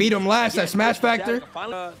Shattuck beat him last at Smash Factor.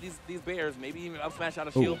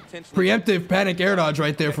 Preemptive panic air dodge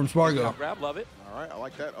right there from Spargo. All right, I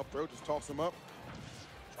like that. Up throw, just toss him up.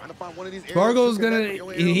 Trying to find one of these Spargo's gonna,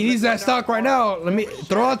 he needs that stock right now. Let me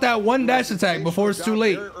throw out that 1 dash attack before it's too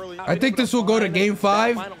late. I think this will go to Game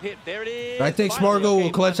 5. I think Spargo will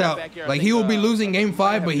clutch out. Like, he will be losing Game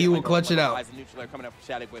 5, but he will clutch it out.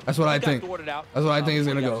 That's what I think. That's what I think is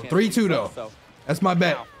gonna go. 3-2 though. That's my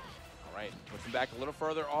bet. Back a little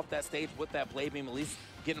further off that stage with that blade beam, at least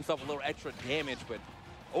get himself a little extra damage. But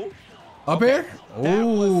up here,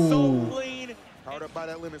 powered up by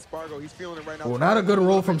that limit, Spargo. He's feeling it right now. Oh, not a good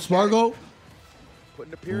roll from Spargo.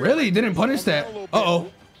 Really didn't punish that.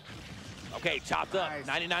 Okay, chopped up.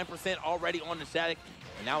 99% already on the Shattuck.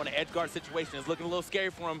 And now in an edge guard situation, it's looking a little scary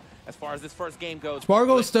for him as far as this first game goes.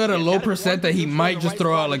 Spargo's still at a low percent that he might just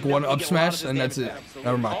throw out like one up smash, and that's it.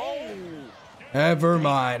 Never mind. Never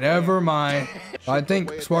mind. Never mind. I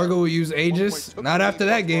think Spargo will use Aegis. Not after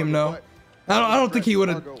that game, though. I don't think he would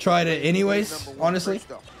have tried it anyways, honestly.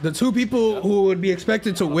 The two people who would be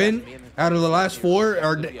expected to win out of the last 4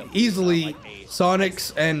 are easily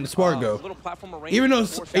Sonics and Spargo. Even though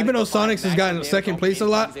Sonics has gotten second place a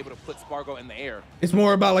lot, it's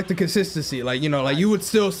more about like the consistency. Like, you know, like you would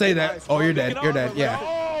still say that, oh, you're dead, yeah.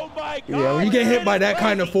 Yeah, when you get hit by that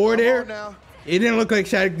kind of forward air, it didn't look like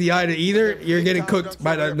Shattuck DI'd either. You're getting cooked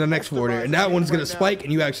by the next forward air, and that one's gonna spike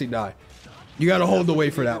and you actually die. You gotta hold the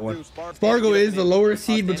way for that one. Spargo is the lower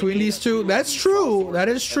seed between these two. That's true. That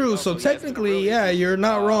is true. So technically, yeah, you're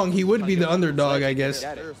not wrong. He would be the underdog, I guess.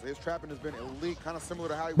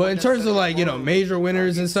 But in terms of like, you know, major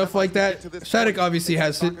winners and stuff like that, Shattuck obviously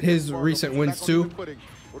has his recent wins too.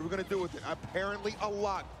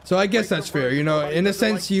 So I guess that's fair. You know, in a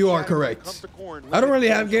sense, you are correct. I don't really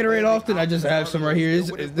have Gatorade often. I just have some right here.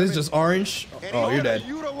 This is just orange. Oh, you're dead.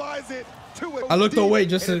 I looked away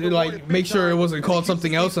just to like make sure it wasn't called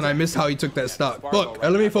something else, and I missed how he took that stock. Look,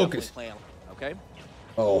 let me focus. Okay.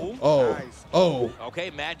 Okay,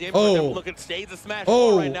 Matt did look at stage of smash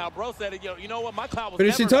right now. Bro said, you know what, my cloud was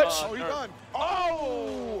finishing touch.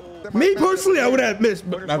 Me personally, I would have missed,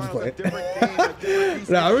 but I'm just playing.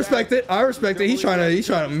 Nah, I respect it. I respect it. He's trying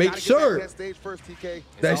to make sure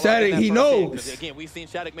that Shattuck, he knows. Again, we've seen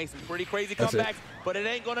Shattuck make some pretty crazy comebacks, but it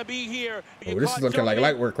ain't gonna be here. Oh, this is looking like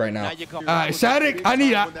light work right now. Shattuck, I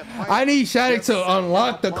need Shattuck to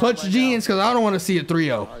unlock the clutch genes because I don't want to see a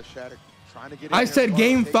 3-0. I said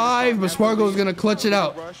game 5, but Spargo's gonna clutch it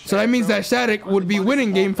out. So that means that Shattuck would be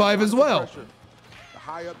winning game 5 as well.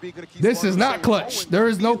 This is not clutch. There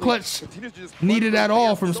is no clutch needed at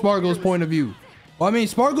all from Spargo's point of view. Well, I mean,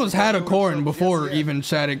 Spargo's had a corn before even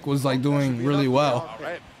Shattuck was like doing really well.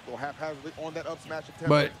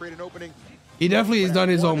 But he definitely has done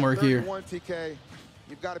his homework here.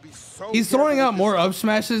 He's throwing out more up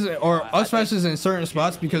smashes or up smashes in certain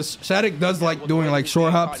spots because Shattuck does like doing like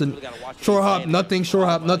short hops and short hop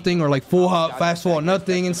nothing, or like full hop, fast fall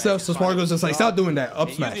nothing and stuff. So Spargo's just like, stop doing that,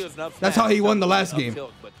 up smash. That's how he won the last game.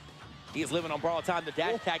 He's living on borrowed time. The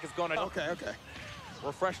dash attack is going to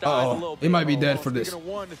refresh the eyes a little bit. He might be dead for this.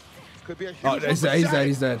 Oh,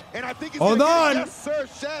 he's dead. Hold on.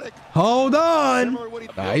 Hold on.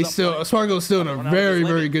 Spargo's still in a very,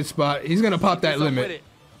 very good spot. He's going to pop that limit.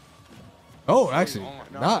 Oh, actually,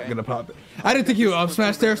 not going to pop it. I didn't think he would up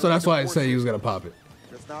smash there, so that's why I said he was going to pop it.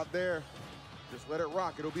 It's not there. Just let it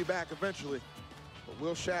rock. It'll be back eventually. But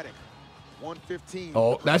Will Shattuck, 115.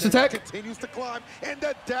 Oh, dash attack. Continues to climb, and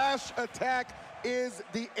the dash attack is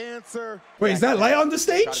the answer. Wait, is that light on the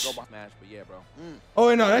stage? Oh,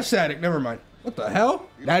 wait, no, that's Shattuck. Never mind. What the hell?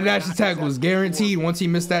 That dash attack was guaranteed once he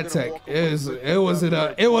missed that tech. It wasn't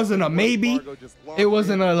a maybe. It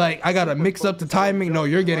wasn't a like I gotta mix up the timing. No,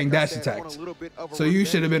 you're getting dash attacked. So you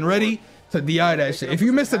should have been ready to DI that shit. If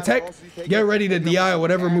you miss a tech, get ready to DI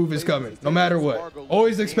whatever move is coming, no matter what.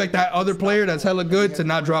 Always expect that other player that's hella good to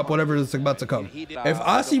not drop whatever is about to come. If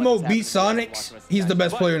Asimo beats Sonics, he's the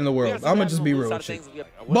best player in the world. I'm gonna just be real with you.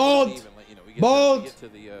 Bald.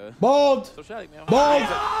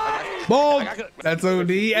 That's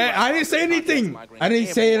OD. I didn't say anything. I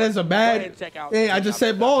didn't say it as a bad thing. I just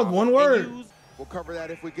said bald. One word. We'll cover that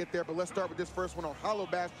if we get there, but let's start with this first one on Hollow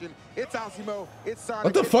Bastion. It's Asimo. It's Sonic.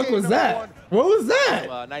 What the fuck was that? What was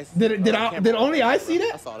that? Did only I see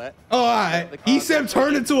that? I saw that. Oh, all right. Esem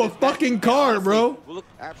turned into a fucking car, bro.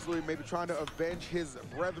 Absolutely, maybe trying to avenge his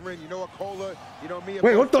brethren. You know, Akola. You know me.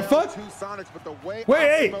 Wait, what the fuck? Sonics, but the way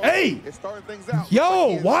wait, hey.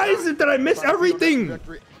 Yo, why is it that I miss everything?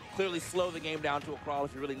 Clearly slow the game down to a crawl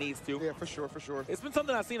if he really needs to. Yeah, for sure. It's been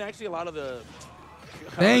something I've seen actually a lot of the.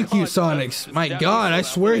 Thank you, Sonics. My God, I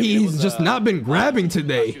swear he's just not been grabbing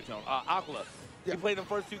today. He played the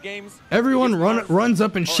first 2 games. Everyone runs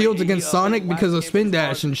up and shields against Sonic because of spin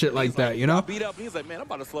dash and shit like that, you know?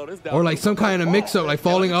 Or like some kind of mix-up, like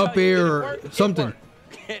falling up air or something.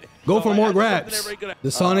 Go for more grabs.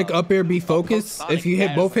 The Sonic up air be focused? If you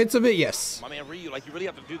hit both hits of it, yes.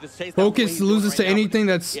 Focus loses to anything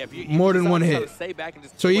that's more than one hit.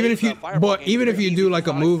 So even if you do like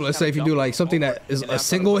a move, let's say if you do like something that is a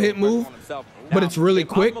single hit move, but it's really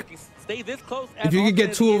quick, if you could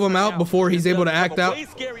get 2 of them out before he's able to act out,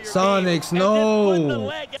 Sonics, no.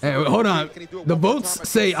 Hey, hold on. The votes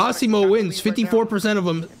say Asimo wins.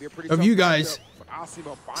 54% of you guys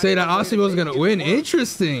say that Asimo's gonna win.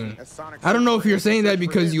 Interesting. I don't know if you're saying that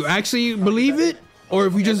because you actually believe it or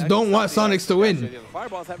if we just don't want Sonics to win.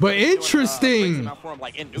 But interesting.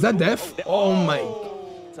 Is that Def? Oh my.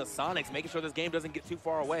 To Sonics, making sure this game doesn't get too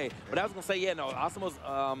far away. But I was gonna say, yeah, no, Asimo's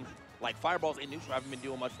like fireballs in neutral haven't been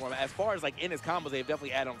doing much for him. As far as like in his combos, they've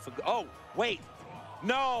definitely added on some. Oh, wait,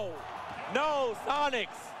 no, Sonics,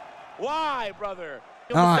 why, brother?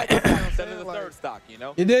 All right. The third stock, you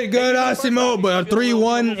know? You did good, Asimo, but a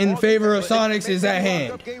 3-1 in favor of Sonics is at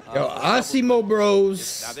hand. Yo, Asimo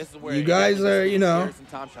bros, you guys are, you know.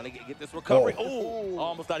 Oh,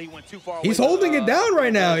 almost thought he went too far away. He's holding it down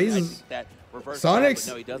right now. He's Sonics.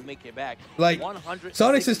 No, he does make it back. Like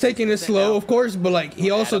Sonics is taking it slow, of course, but like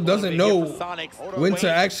he also doesn't know when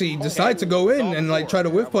to actually decide to go in and like try to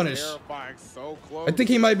whiff punish. I think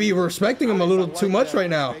he might be respecting him a little too much right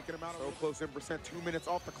now. Close in percent, 2 minutes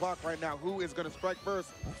off the clock right now. Who is going to strike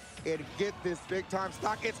first and get this big time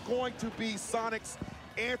stock? It's going to be Sonics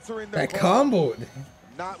answering the that comboed.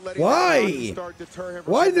 Why?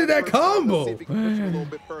 Why did that combo?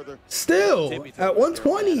 Still at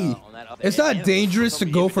 120. It's not dangerous to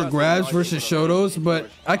go for grabs versus Shotos,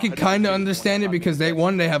 but I could kind of understand it because they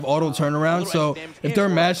have auto turnaround. So if they're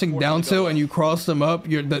mashing down tilt and you cross them up,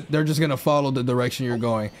 they're just gonna follow the direction you're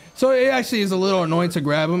going. So it actually is a little annoying to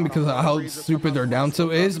grab them because of how stupid their down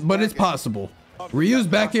tilt is, but it's possible. Ryu's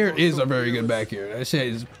back air is a very good back air. That shit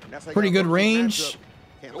is pretty good range,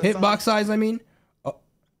 hitbox size. I mean.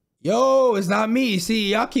 Yo, it's not me.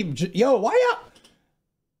 See, y'all keep... Yo, why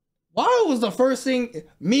was the first thing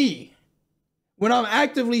me when I'm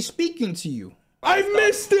actively speaking to you? I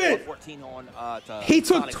missed it! He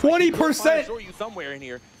took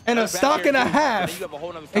 20% and a stock and a half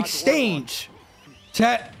exchange.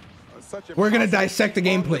 Chat, we're going to dissect the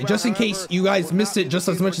gameplay. Just in case you guys missed it just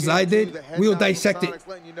as much as I did, we will dissect it.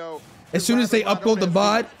 As soon as they upload the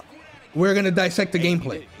VOD, we're going to dissect the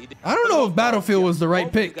gameplay. I don't know if Battlefield was the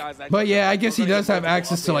right pick, but yeah, I guess he does have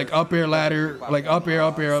access to like up air ladder, like up air,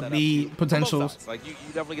 up B potentials. Like you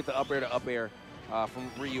definitely get the up air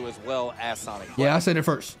from Ryu as well as Sonic. Yeah, I said it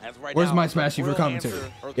first. Where's my smashing for commentary?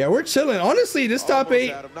 Yeah, we're chilling. Honestly, this top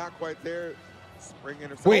 8.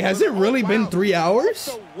 Wait, has it really been 3 hours?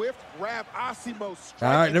 All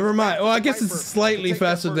right, never mind. Well, I guess it's slightly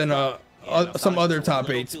faster than some other top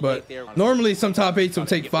 8s, but normally some top 8s will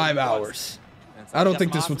take 5 hours. I don't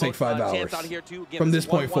think this will take 5 hours from this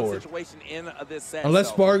point forward. Unless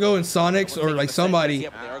Spargo and Sonics or like somebody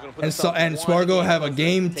and Spargo have a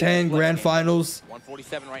game 10 grand finals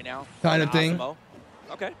kind of thing.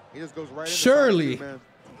 Surely.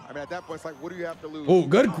 I mean, at that point, it's like, what do you have to lose? Oh,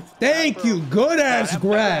 good. Thank you. Good ass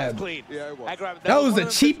grab. That was a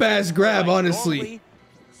cheap ass grab, honestly.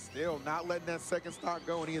 Still not letting that second stock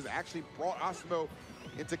go, and he has actually brought Asimo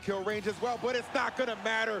into kill range as well, but it's not going to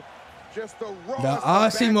matter. Just the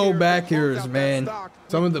Asimo back airs, man.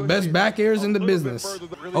 Some of the best back airs in the business.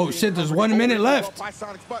 Oh shit, there's 1 minute left.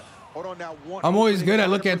 I'm always good at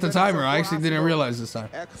looking at the timer. I actually didn't realize this time.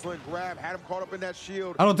 Excellent grab, had him caught up in that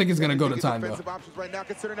shield. I don't think it's gonna go to time though. Right now,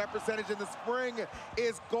 considering that percentage in the spring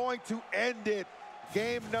is going to end it.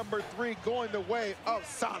 Game number 3 going the way of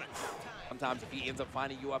Sonic. Sometimes if he ends up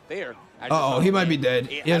finding you up there. Uh-oh, he might be dead.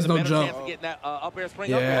 He has no jump.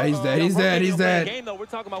 Yeah, he's dead. He's dead. He's dead. Game, though, we're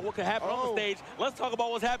talking about what could happen on the stage. Let's talk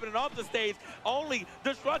about what's happening off the stage. Only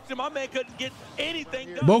destruction. My man couldn't get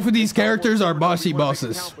anything done. Both of these characters are bossy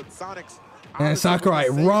bosses. And Sakurai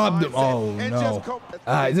robbed him. Oh, no.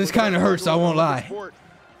 This kind of hurts, I won't lie.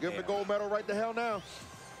 Give him the gold medal right the hell now.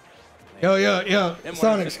 Yo,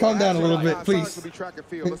 Sonics, calm down a little bit, please.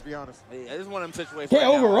 Let's be honest. This is one of them situations.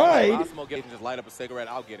 Can't override. Just light up a cigarette.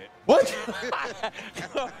 I'll get it. What?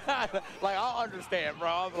 Like, I'll understand, bro.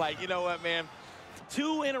 I'm like, you know what, man?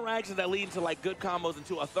 2 interactions that lead into like good combos and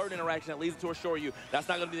a third interaction that leads to a Shoryu. That's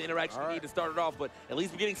not going to be the interaction you need to start it off, but at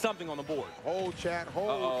least we're getting something on the board. Hold, chat. Hold.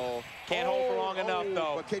 Uh-oh. Can't hold for long enough,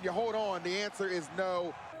 though. But can you hold on? The answer is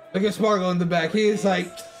no. Look at Spargo in the back. He is like,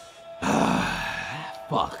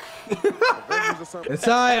 fuck. It's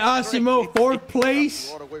Asimo, 4th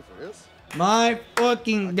place. My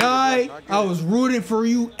fucking guy. I was rooting for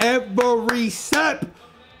you every step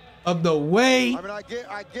of the way. I mean,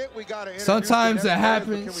 I get we gotta sometimes it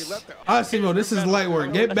happens. Asimo, this is light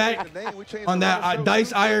work. Get back on that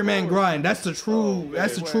Dice Iron Man grind. That's the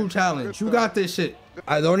true challenge. You got this shit.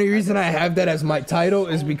 The only reason I have that as my title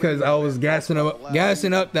is because I was gassing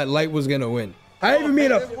up that Light was gonna win. I even made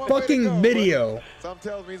a fucking video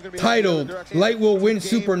titled "Light Will Win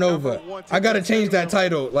Supernova." I gotta change that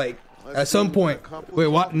title like at some point. Wait,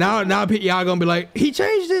 what? Now y'all gonna be like, he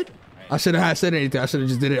changed it. I shouldn't have said anything. I should have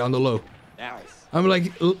just did it on the low. I'm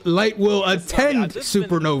like, Light will attend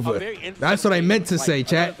Supernova. That's what I meant to say,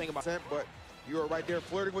 chat. You are right there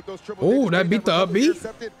flirting with those triple. Oh, that beat the up B.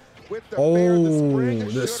 Oh,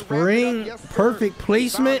 the spring, perfect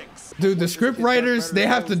placement. Dude, the script writers, they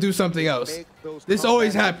have to do something else. This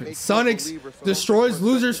always happens. Sonics destroys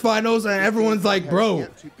losers finals and everyone's like, bro,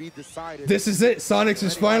 this is it. Sonics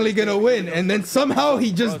is finally gonna win. And then somehow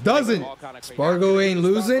he just doesn't. Spargo ain't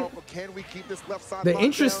losing. The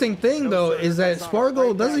interesting thing though is that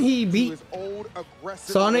Spargo, doesn't he beat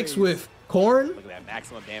Sonics with Corn? Look at that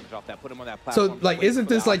maximum damage off that. Put him on that So platform. like, isn't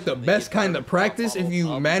this like the best kind of practice if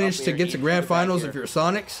you manage to get to grand finals if you're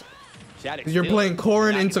Sonics? Because you're playing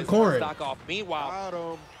Corn into Corn.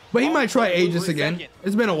 Meanwhile, But he might try Aegis again.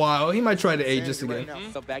 It's been a while. He might try the Aegis again.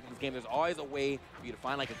 So back in this game, there's always a way for you to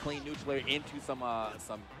find like a clean neutral air into some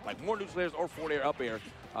like more neutral airs or forward air up air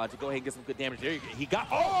to go ahead and get some good damage. There you go. He got.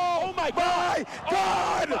 Oh my God!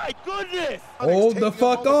 Oh my goodness! Hold the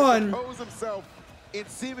fuck on.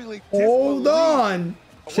 Hold on.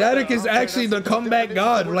 Shattuck is actually the comeback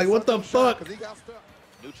god. Like, what the fuck?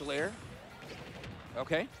 Neutral air.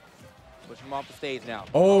 Okay. Push him off the stage now.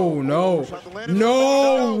 Oh no.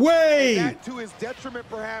 No way.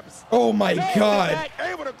 Oh my God.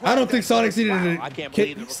 I don't think Sonic's needed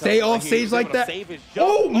to stay off stage like that.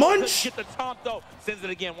 Oh, munch. Get the taunt though. Sends it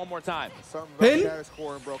again one more time. Pin?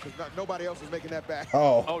 Nobody else is making that back.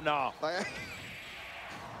 Oh. Oh no.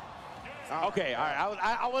 Okay, all right.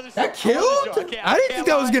 I wasn't That sure. killed? I didn't think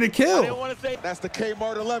that was gonna kill. I didn't want to say. That's the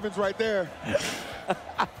Kmart 11s right there.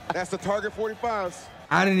 That's the Target 45s.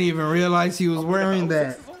 I didn't even realize he was wearing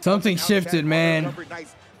that. Something shifted, man.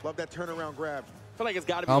 Love that turnaround grab. I feel like it's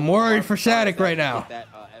gotta be. I'm worried for Shattuck right now.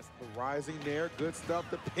 Rising there, good stuff.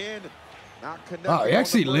 The pin. Oh, he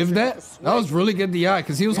actually lived that? That was really good DI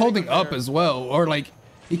because he was holding up as well. Or like,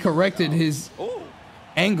 he corrected his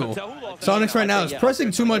angle. Sonics right now is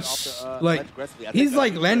pressing too much. Like, he's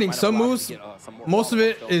like landing some moves. Most of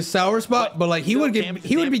it is sour spot, but like he would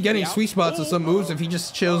be getting sweet spots with some moves if he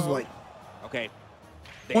just chills like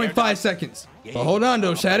 0.5 seconds. But hold on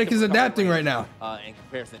though, Shattuck is adapting right now. In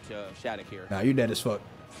comparison to Shattuck here. Nah, you dead as fuck.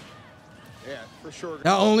 Yeah, for sure.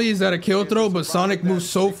 Not only is that a kill throw, but Sonic moves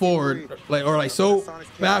so forward, like so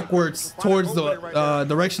backwards towards the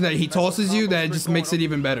direction that he tosses you that it just makes it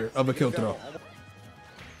even better of a kill throw.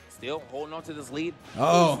 Still holding on to this lead.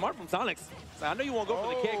 Uh-oh. Smart from Sonics. So I know you won't go for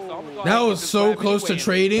the kick. So I'm gonna go That ahead and was get this so grab close to anyway.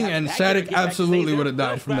 trading, and Shattuck Get back absolutely safe would have there.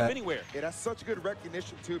 died from Grab that. anywhere. Yeah, that's such good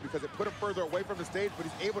recognition too because it put him further away from the stage, but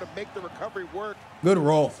he's able to make the recovery work. Good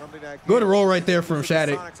roll. Good roll right there from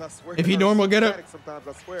Shattuck. If he normal get up,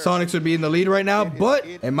 Sonics would be in the lead right now, but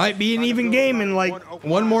it might be an even game in like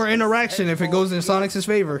one more interaction if it goes in Sonics'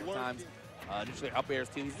 favor. Times, neutral up airs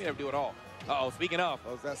too. He's gonna do it all. Uh-oh, speaking of.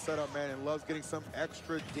 Loves that setup, man, and loves getting some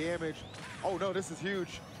extra damage. Oh no, this is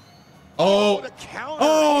huge. Oh, the counter.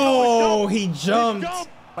 oh, he jumped.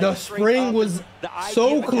 The spring was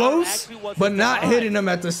so close, but not hitting him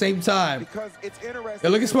at the same time. Because it's interesting. Yeah,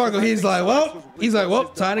 look at Sparkle. He's like, well,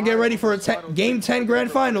 time to get ready for a game 10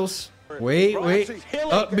 grand finals. Wait,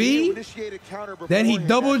 up B. Then he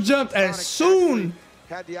double jumped as soon.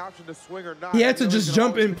 He had to just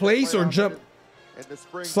jump in place or jump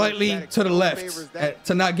slightly to the left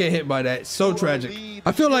to not get hit by that. So tragic.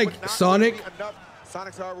 I feel like Sonic,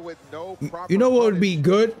 you know what would be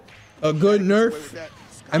good? A good nerf?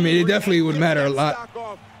 I mean, it definitely would matter a lot.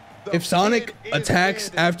 If Sonic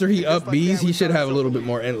attacks after he up Bs, he should have a little bit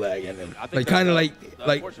more end lag in him. Like, kind of like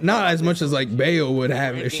not as much as like Bayo would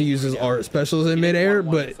have if she uses art specials in midair,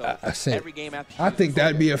 but I think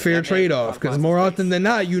that'd be a fair trade-off because more often than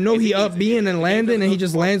not, you know he up Bing and landing and he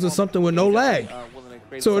just lands with something with no lag.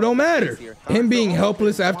 So it don't matter. Him being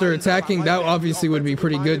helpless after attacking, that obviously would be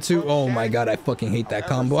pretty good too. Oh my God, I fucking hate that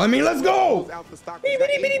combo. I mean, let's go! Beep,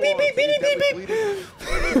 beep, beep, beep, beep, beep, beep, beep.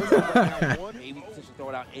 Maybe throw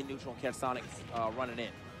it out in neutral and catch Sonic running in.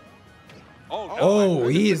 Oh,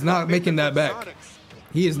 he is not making that back.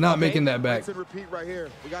 He is not making that back. Repeat right here.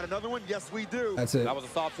 We got another one. Yes, we do. That's it. That was a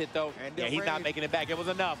soft hit though. Yeah, he's not making it back. It was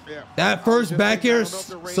enough. That first back air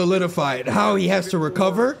solidified how he has to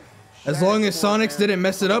recover. As long as Sonics didn't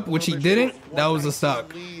mess it up, which he didn't, that was a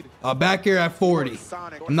stock. Back air at 40.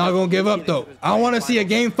 I'm not going to give up, though. I want to see a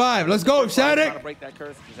game 5. Let's go, Shattuck. Break that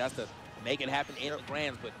curse. He has to make it happen in the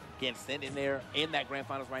grands, but again, sent in there in that grand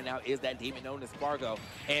finals right now is that demon known as Spargo.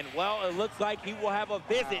 And, well, it looks like he will have a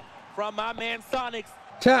visit from my man Sonics.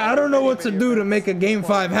 Chat, I don't know what to do to make a game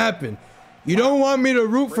 5 happen. You don't want me to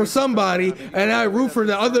root for somebody and I root for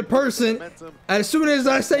the other person. As soon as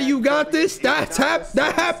I say you got this, that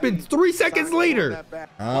happens 3 seconds later.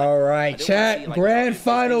 All right, chat. Grand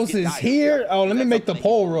finals is here. Oh, let me make the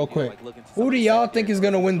poll real quick. Who do y'all think is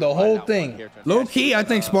going to win the whole thing? Low key, I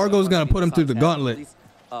think Spargo's going to put him through the gauntlet.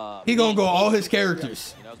 He gonna go all his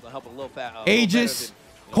characters. You know, it's gonna help a little Aegis,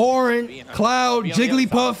 Corrin, Cloud,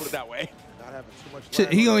 Jigglypuff.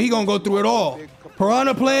 Shit, he gonna go through it all.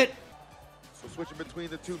 Piranha Plant. So switching between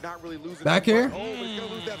the two, not really losing Back here. Oh, he's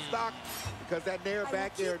gonna lose that stock because that Nair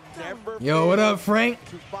back there never. Yo, what up, Frank?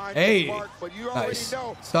 Hey, nice.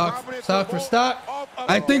 Stock for stock.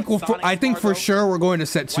 I think for sure we're going to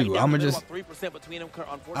set 2. I'm gonna just.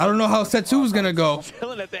 I don't know how set 2 is gonna go,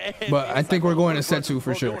 but I think we're going to set 2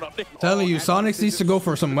 for sure. Telling you, Sonics needs to go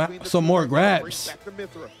for some more grabs.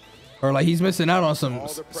 Or like he's missing out on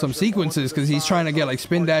some sequences because he's trying to get like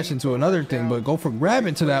spin dash into another thing, but go for grab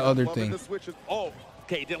into that other thing. Oh,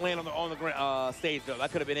 okay, didn't land on the stage though.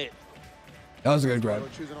 That could have been it. That was a good grab.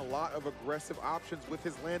 Choosing a lot of aggressive options with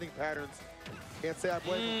his landing patterns. Can't say I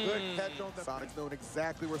blame him. Good catch on that. Sonic's knowing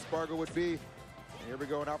exactly where Spargo would be. And here we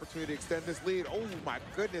go, an opportunity to extend this lead. Oh my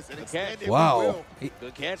goodness, and extend it. Wow.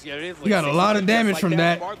 Good catch. Yeah, it is. He got a lot of damage from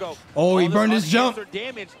that. Oh, he burned his jump.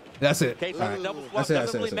 That's it. Okay, right. That's it.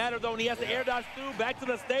 Doesn't really matter though, and he has to air dodge through back to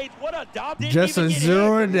the stage. What a dom! Just a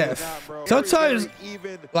 0 to death. Sometimes,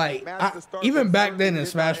 like even back then in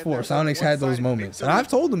Smash 4, Sonics had those moments, and I've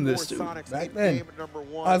told him this too. Back then,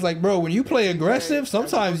 I was like, bro, when you play aggressive,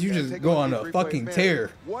 sometimes you just go on a fucking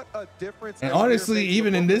tear. And honestly,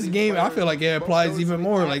 even in this game, I feel like it applies even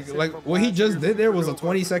more. Like what he just did there was a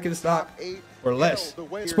 20-second stock. Or less.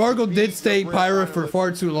 Spargo did stay Pyra for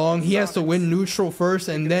far too long. He has to win neutral first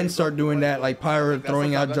and then start doing that, like Pyra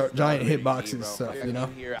throwing out giant hitboxes stuff, you know?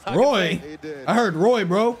 Roy? I heard Roy,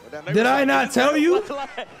 bro. Did I not tell you?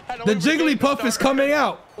 The Jigglypuff is coming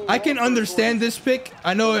out. I can understand this pick.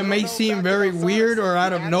 I know it may seem very weird or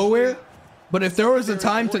out of nowhere, but if there was a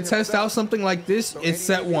time to test out something like this, it's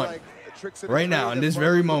set 1. Right now, in this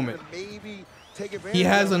very moment. He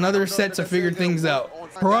has another set to figure things out.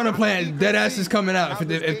 Piranha Plant, dead ass is coming out.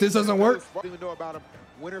 If this doesn't work,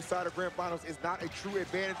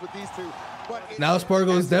 now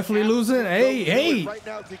Spargo is definitely losing. Hey.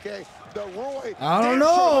 I don't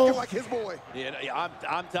know. Yeah,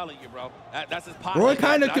 I'm telling you, bro. That's his pot. Roy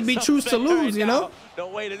kind of could be choose to lose, you know?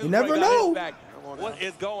 You never know. What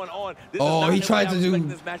is going on? Oh, he tried to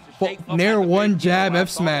do Nair 1 jab F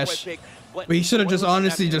smash. But he should have just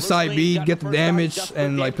honestly just side B, get the damage,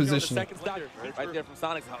 and like position. Right there from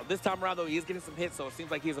Sonic's. This time around though, he is getting some hits, so it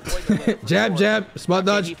seems like he's avoiding. Jab, spot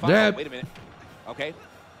dodge, jab. Wait a minute. Okay.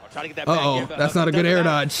 I'll try to get that back air. That's not a good air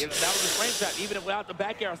dodge. That was a frame shot. Even without the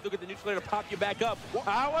back air, I'll still get the neutral air to pop you back up.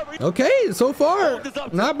 However, okay, so far,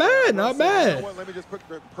 not bad, not bad.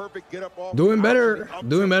 Doing better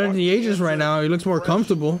than the Aegis right now. He looks more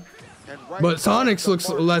comfortable, but Sonics looks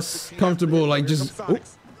less comfortable. Like just.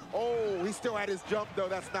 He still had his jump though.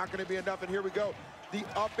 That's not going to be enough. And here we go. The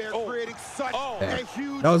up air creating such a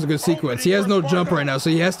huge. That was a good sequence. He has no jump right now, so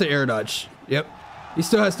he has to air dodge. Yep. He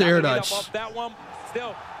still has to air dodge. That one.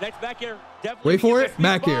 Still, next back air. Wait for it.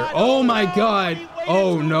 Back air. Oh my God.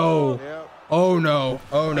 Oh no. Oh no.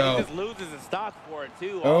 Oh no. He just loses his stock for it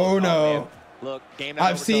too. Oh no. Look,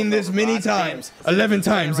 I've seen this many times. 11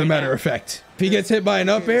 times, as a matter of fact. If he gets hit by an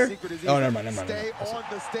up air, oh, never mind.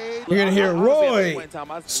 You're gonna hear Roy,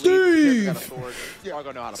 Steve.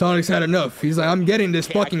 Sonic's had enough. He's like, I'm getting this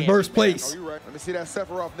fucking first place. Let me see that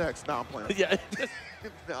Sephiroth next. Nah, I'm playing. Yeah.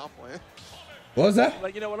 Nah, I'm playing. What was that?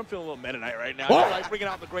 Like, you know what? I'm feeling a little Meta Knight right now. What? I'm like bringing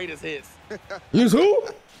out the greatest hits. Use who?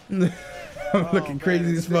 I'm looking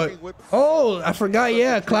crazy as fuck. Oh, I forgot.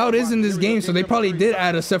 Yeah, Cloud is in this game, so they probably did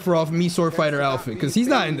add a Sephiroth Me Sword Fighter outfit because he's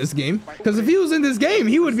not in this game. Because if he was in this game,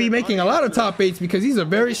 he would be making a lot of top 8s because he's a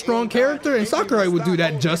very strong character, and Sakurai would do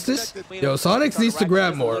that justice. Yo, Sonics needs to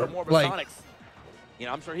grab more. Like, you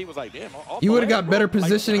know, I'm sure he was like, damn. He would have got better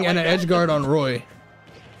positioning and an edge guard on Roy.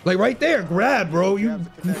 Like right there, grab, bro.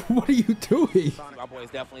 What are you doing? My boy is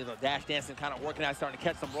definitely the dash dancing, kind of working out, starting to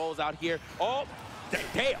catch some rolls out here. Oh.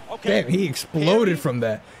 Damn, okay. Damn, he exploded from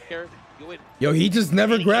that. Yo, he just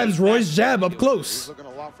never grabs Roy's jab up close. Looking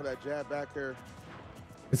a lot for that jab back there.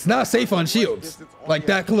 It's not safe on shields. Like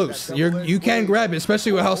that close. You can grab it,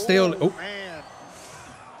 especially with how stale. Oh, man.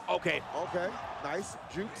 Okay. Okay. Nice.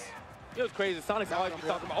 Jukes. It was crazy. Sonic's always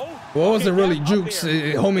talking about. Oh. Well, it wasn't really jukes.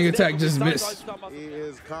 Homing attack just missed. He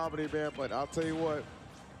is comedy, man, but I'll tell you what.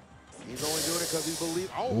 He's only doing it because he believes.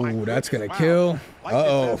 Oh, ooh, that's gonna kill.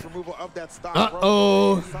 Uh-oh.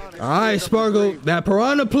 Uh-oh. All right, Spargo. That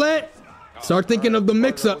Piranha Plant. Start thinking of the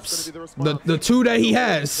mix-ups. The 2 that he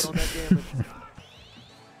has.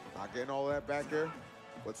 Not getting all that back there,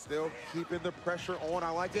 but still keeping the pressure on. I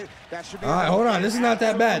like it. That should be. All right, hold on. This is not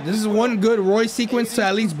that bad. This is one good Roy sequence to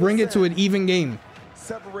at least bring it to an even game.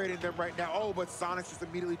 separating them right now. Oh, but Sonic just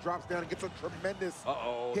immediately drops down and gets a tremendous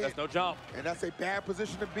hit. That's no jump. And that's a bad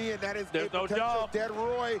position to be in. That is There's no jump. Dead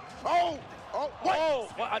Roy. Oh,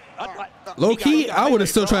 what? Oh, Low key, I would have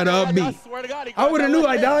still tried to up B. I swear to God, he I would have knew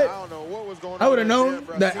I died. I don't know what was going on. I would have known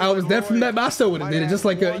there, that I was dead from that, but I still would have did it. Just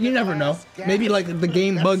like you never know. Maybe like the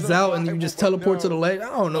game bugs out and you just teleport to the ledge. I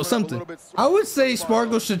don't know, something. I would say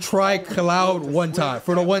Spargo should try Cloud one time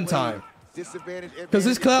for the one time. Because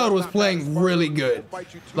this Cloud was playing really good,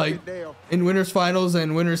 like in winners finals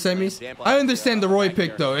and winners semis. I understand the Roy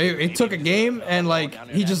pick though. It took a game and like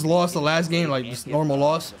he just lost the last game, like just normal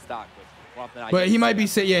loss. But he might be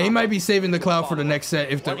he might be saving the Cloud for the next set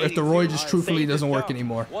if the Roy just truthfully doesn't work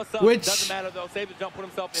anymore. Which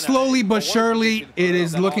slowly but surely it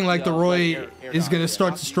is looking like the Roy is gonna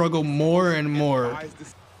start to struggle more and more.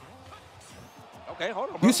 Okay,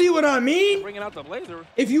 hold on, You see what I mean? Bringing out the blazer.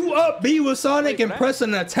 If you up B with Sonic and press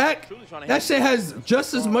an attack, that shit has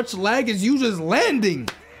just as much lag as you just landing.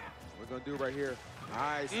 We're gonna do right here.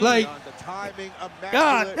 Nice. Like, the timing,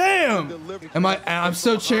 God damn. I'm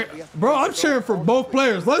still cheering. Bro, I'm cheering for both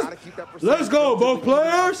players. Let's go, both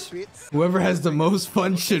players. Whoever has the most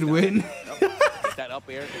fun should win. That up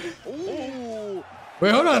air. Ooh.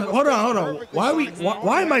 Wait, hold on.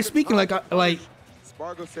 Why am I speaking like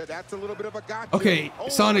Spargo said that's a little bit of a gotcha. Okay,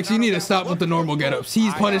 Sonics, you need to stop with the normal getups.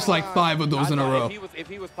 He's punished like 5 of those in a row. If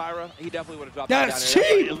he was Pyra, he definitely would have dropped That's that down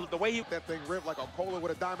cheap. there. The way he That thing ripped like a cola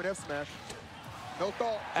with a diamond F smash. No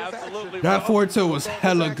thought. absolutely That 4-2 was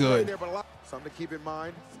hella good. Something to keep in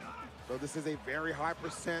mind. So this is a very high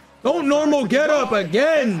percent. Don't normal get up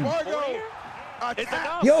again.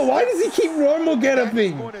 Yo, why does he keep normal get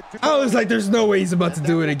upping? I was like, there's no way he's about to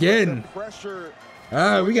do it again.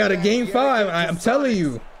 Alright, we got a game 5. I'm telling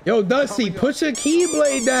you. Yo, Dusty, put your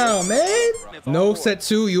Keyblade down, man. No set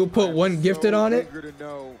 2, you'll put 1 gifted on it.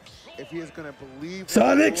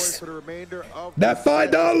 Sonics, that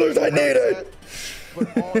 $5 I needed.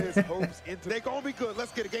 Put all his hopes into. They gonna be good.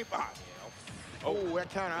 Let's get a game 5. Oh, that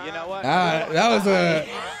counter. You know what? That was a.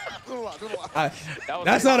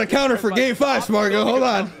 That's not a counter for game 5, Spargo. Hold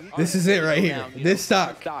on. This is it right here. This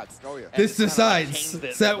stock. This decides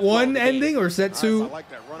set 1 ending or set 2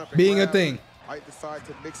 being a thing. Might decide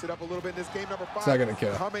to mix it up a little bit in this game number 5. It's not gonna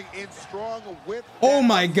kill. Coming in strong with. Oh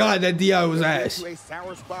my God, that DI was ass. A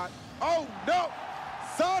sour spot. Oh no,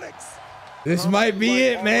 Sonics. This might be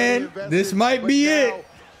it, man. This might be it.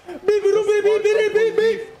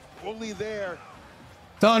 Beep. Fully there.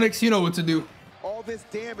 Sonics, you know what to do. All this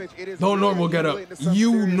damage, it is. Don't normal get up.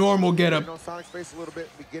 You normal get up. Sonic's face a little bit,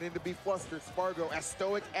 beginning to be flustered. Spargo as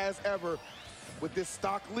stoic as ever with this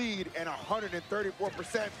stock lead and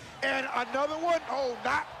 134%. And another one. Oh,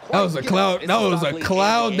 not quite. That was a cloud. That was a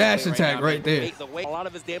cloud dash attack right there. A lot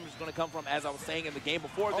of his damage is going to come from, as I was saying in the game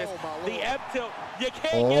before this, the F tilt. You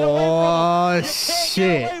can't Oh, get away from him.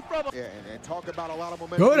 shit. Yeah, and talk about a lot of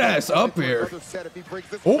momentum. Good ass up here.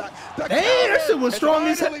 Oh, dang, that shit was strong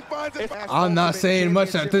as hell. I'm not saying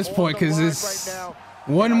much at this point because it's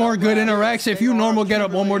one more good interaction. If you normal get up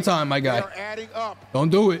one more time, my guy. Don't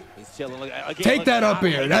do it. He's chilling. Again, Take that up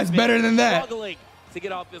here. That's better than that. Struggling to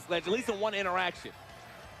get off this ledge, at least in 1 interaction.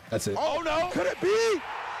 That's it. Oh no! Could it be?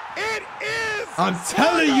 It is! I'm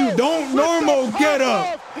telling you, don't normal get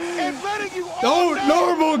up. Don't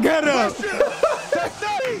normal get up.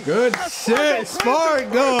 Good shit,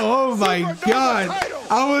 Spargo. Oh my God.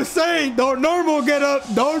 I was saying, don't normal get up.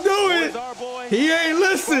 Don't do it. He ain't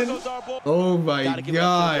listen. Oh my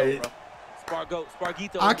God.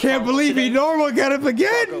 I can't believe he normal get up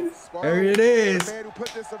again. There it is.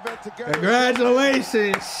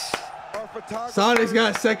 Congratulations. Sonic's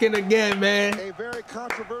got second again, man. A very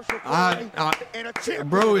controversial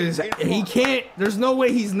bro, he can't. There's no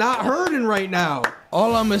way he's not hurting right now.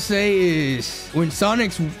 All I'm gonna say is when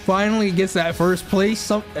Sonic finally gets that first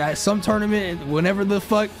place at some tournament, whenever the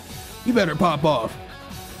fuck, you better pop off.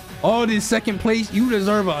 All this second place, you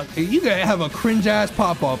deserve you gotta have a cringe ass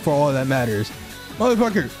pop off for all that matters.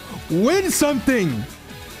 Motherfucker, win something.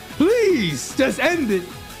 Please, just end it.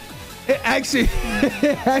 It actually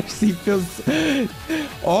feels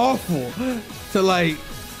awful to like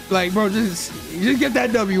bro, just get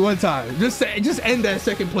that W one time. Just end that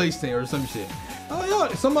second place thing or some shit. Oh yo,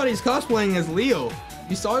 somebody's cosplaying as Leo.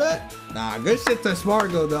 You saw that? Nah, good shit to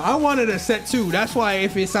Spargo though. I wanted a set 2. That's why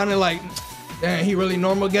if it sounded like, damn, he really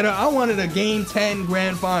normal get up, I wanted a game 10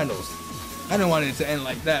 grand finals. I didn't want it to end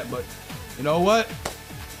like that, but you know what?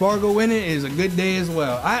 Spargo winning is a good day as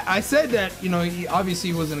well. I said that, you know, he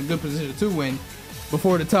obviously was in a good position to win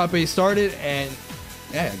before the top 8 started, and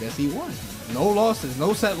yeah, I guess he won. No losses,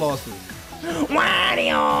 no set losses.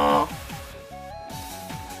 Wario!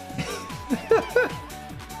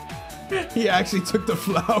 He actually took the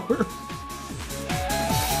flower.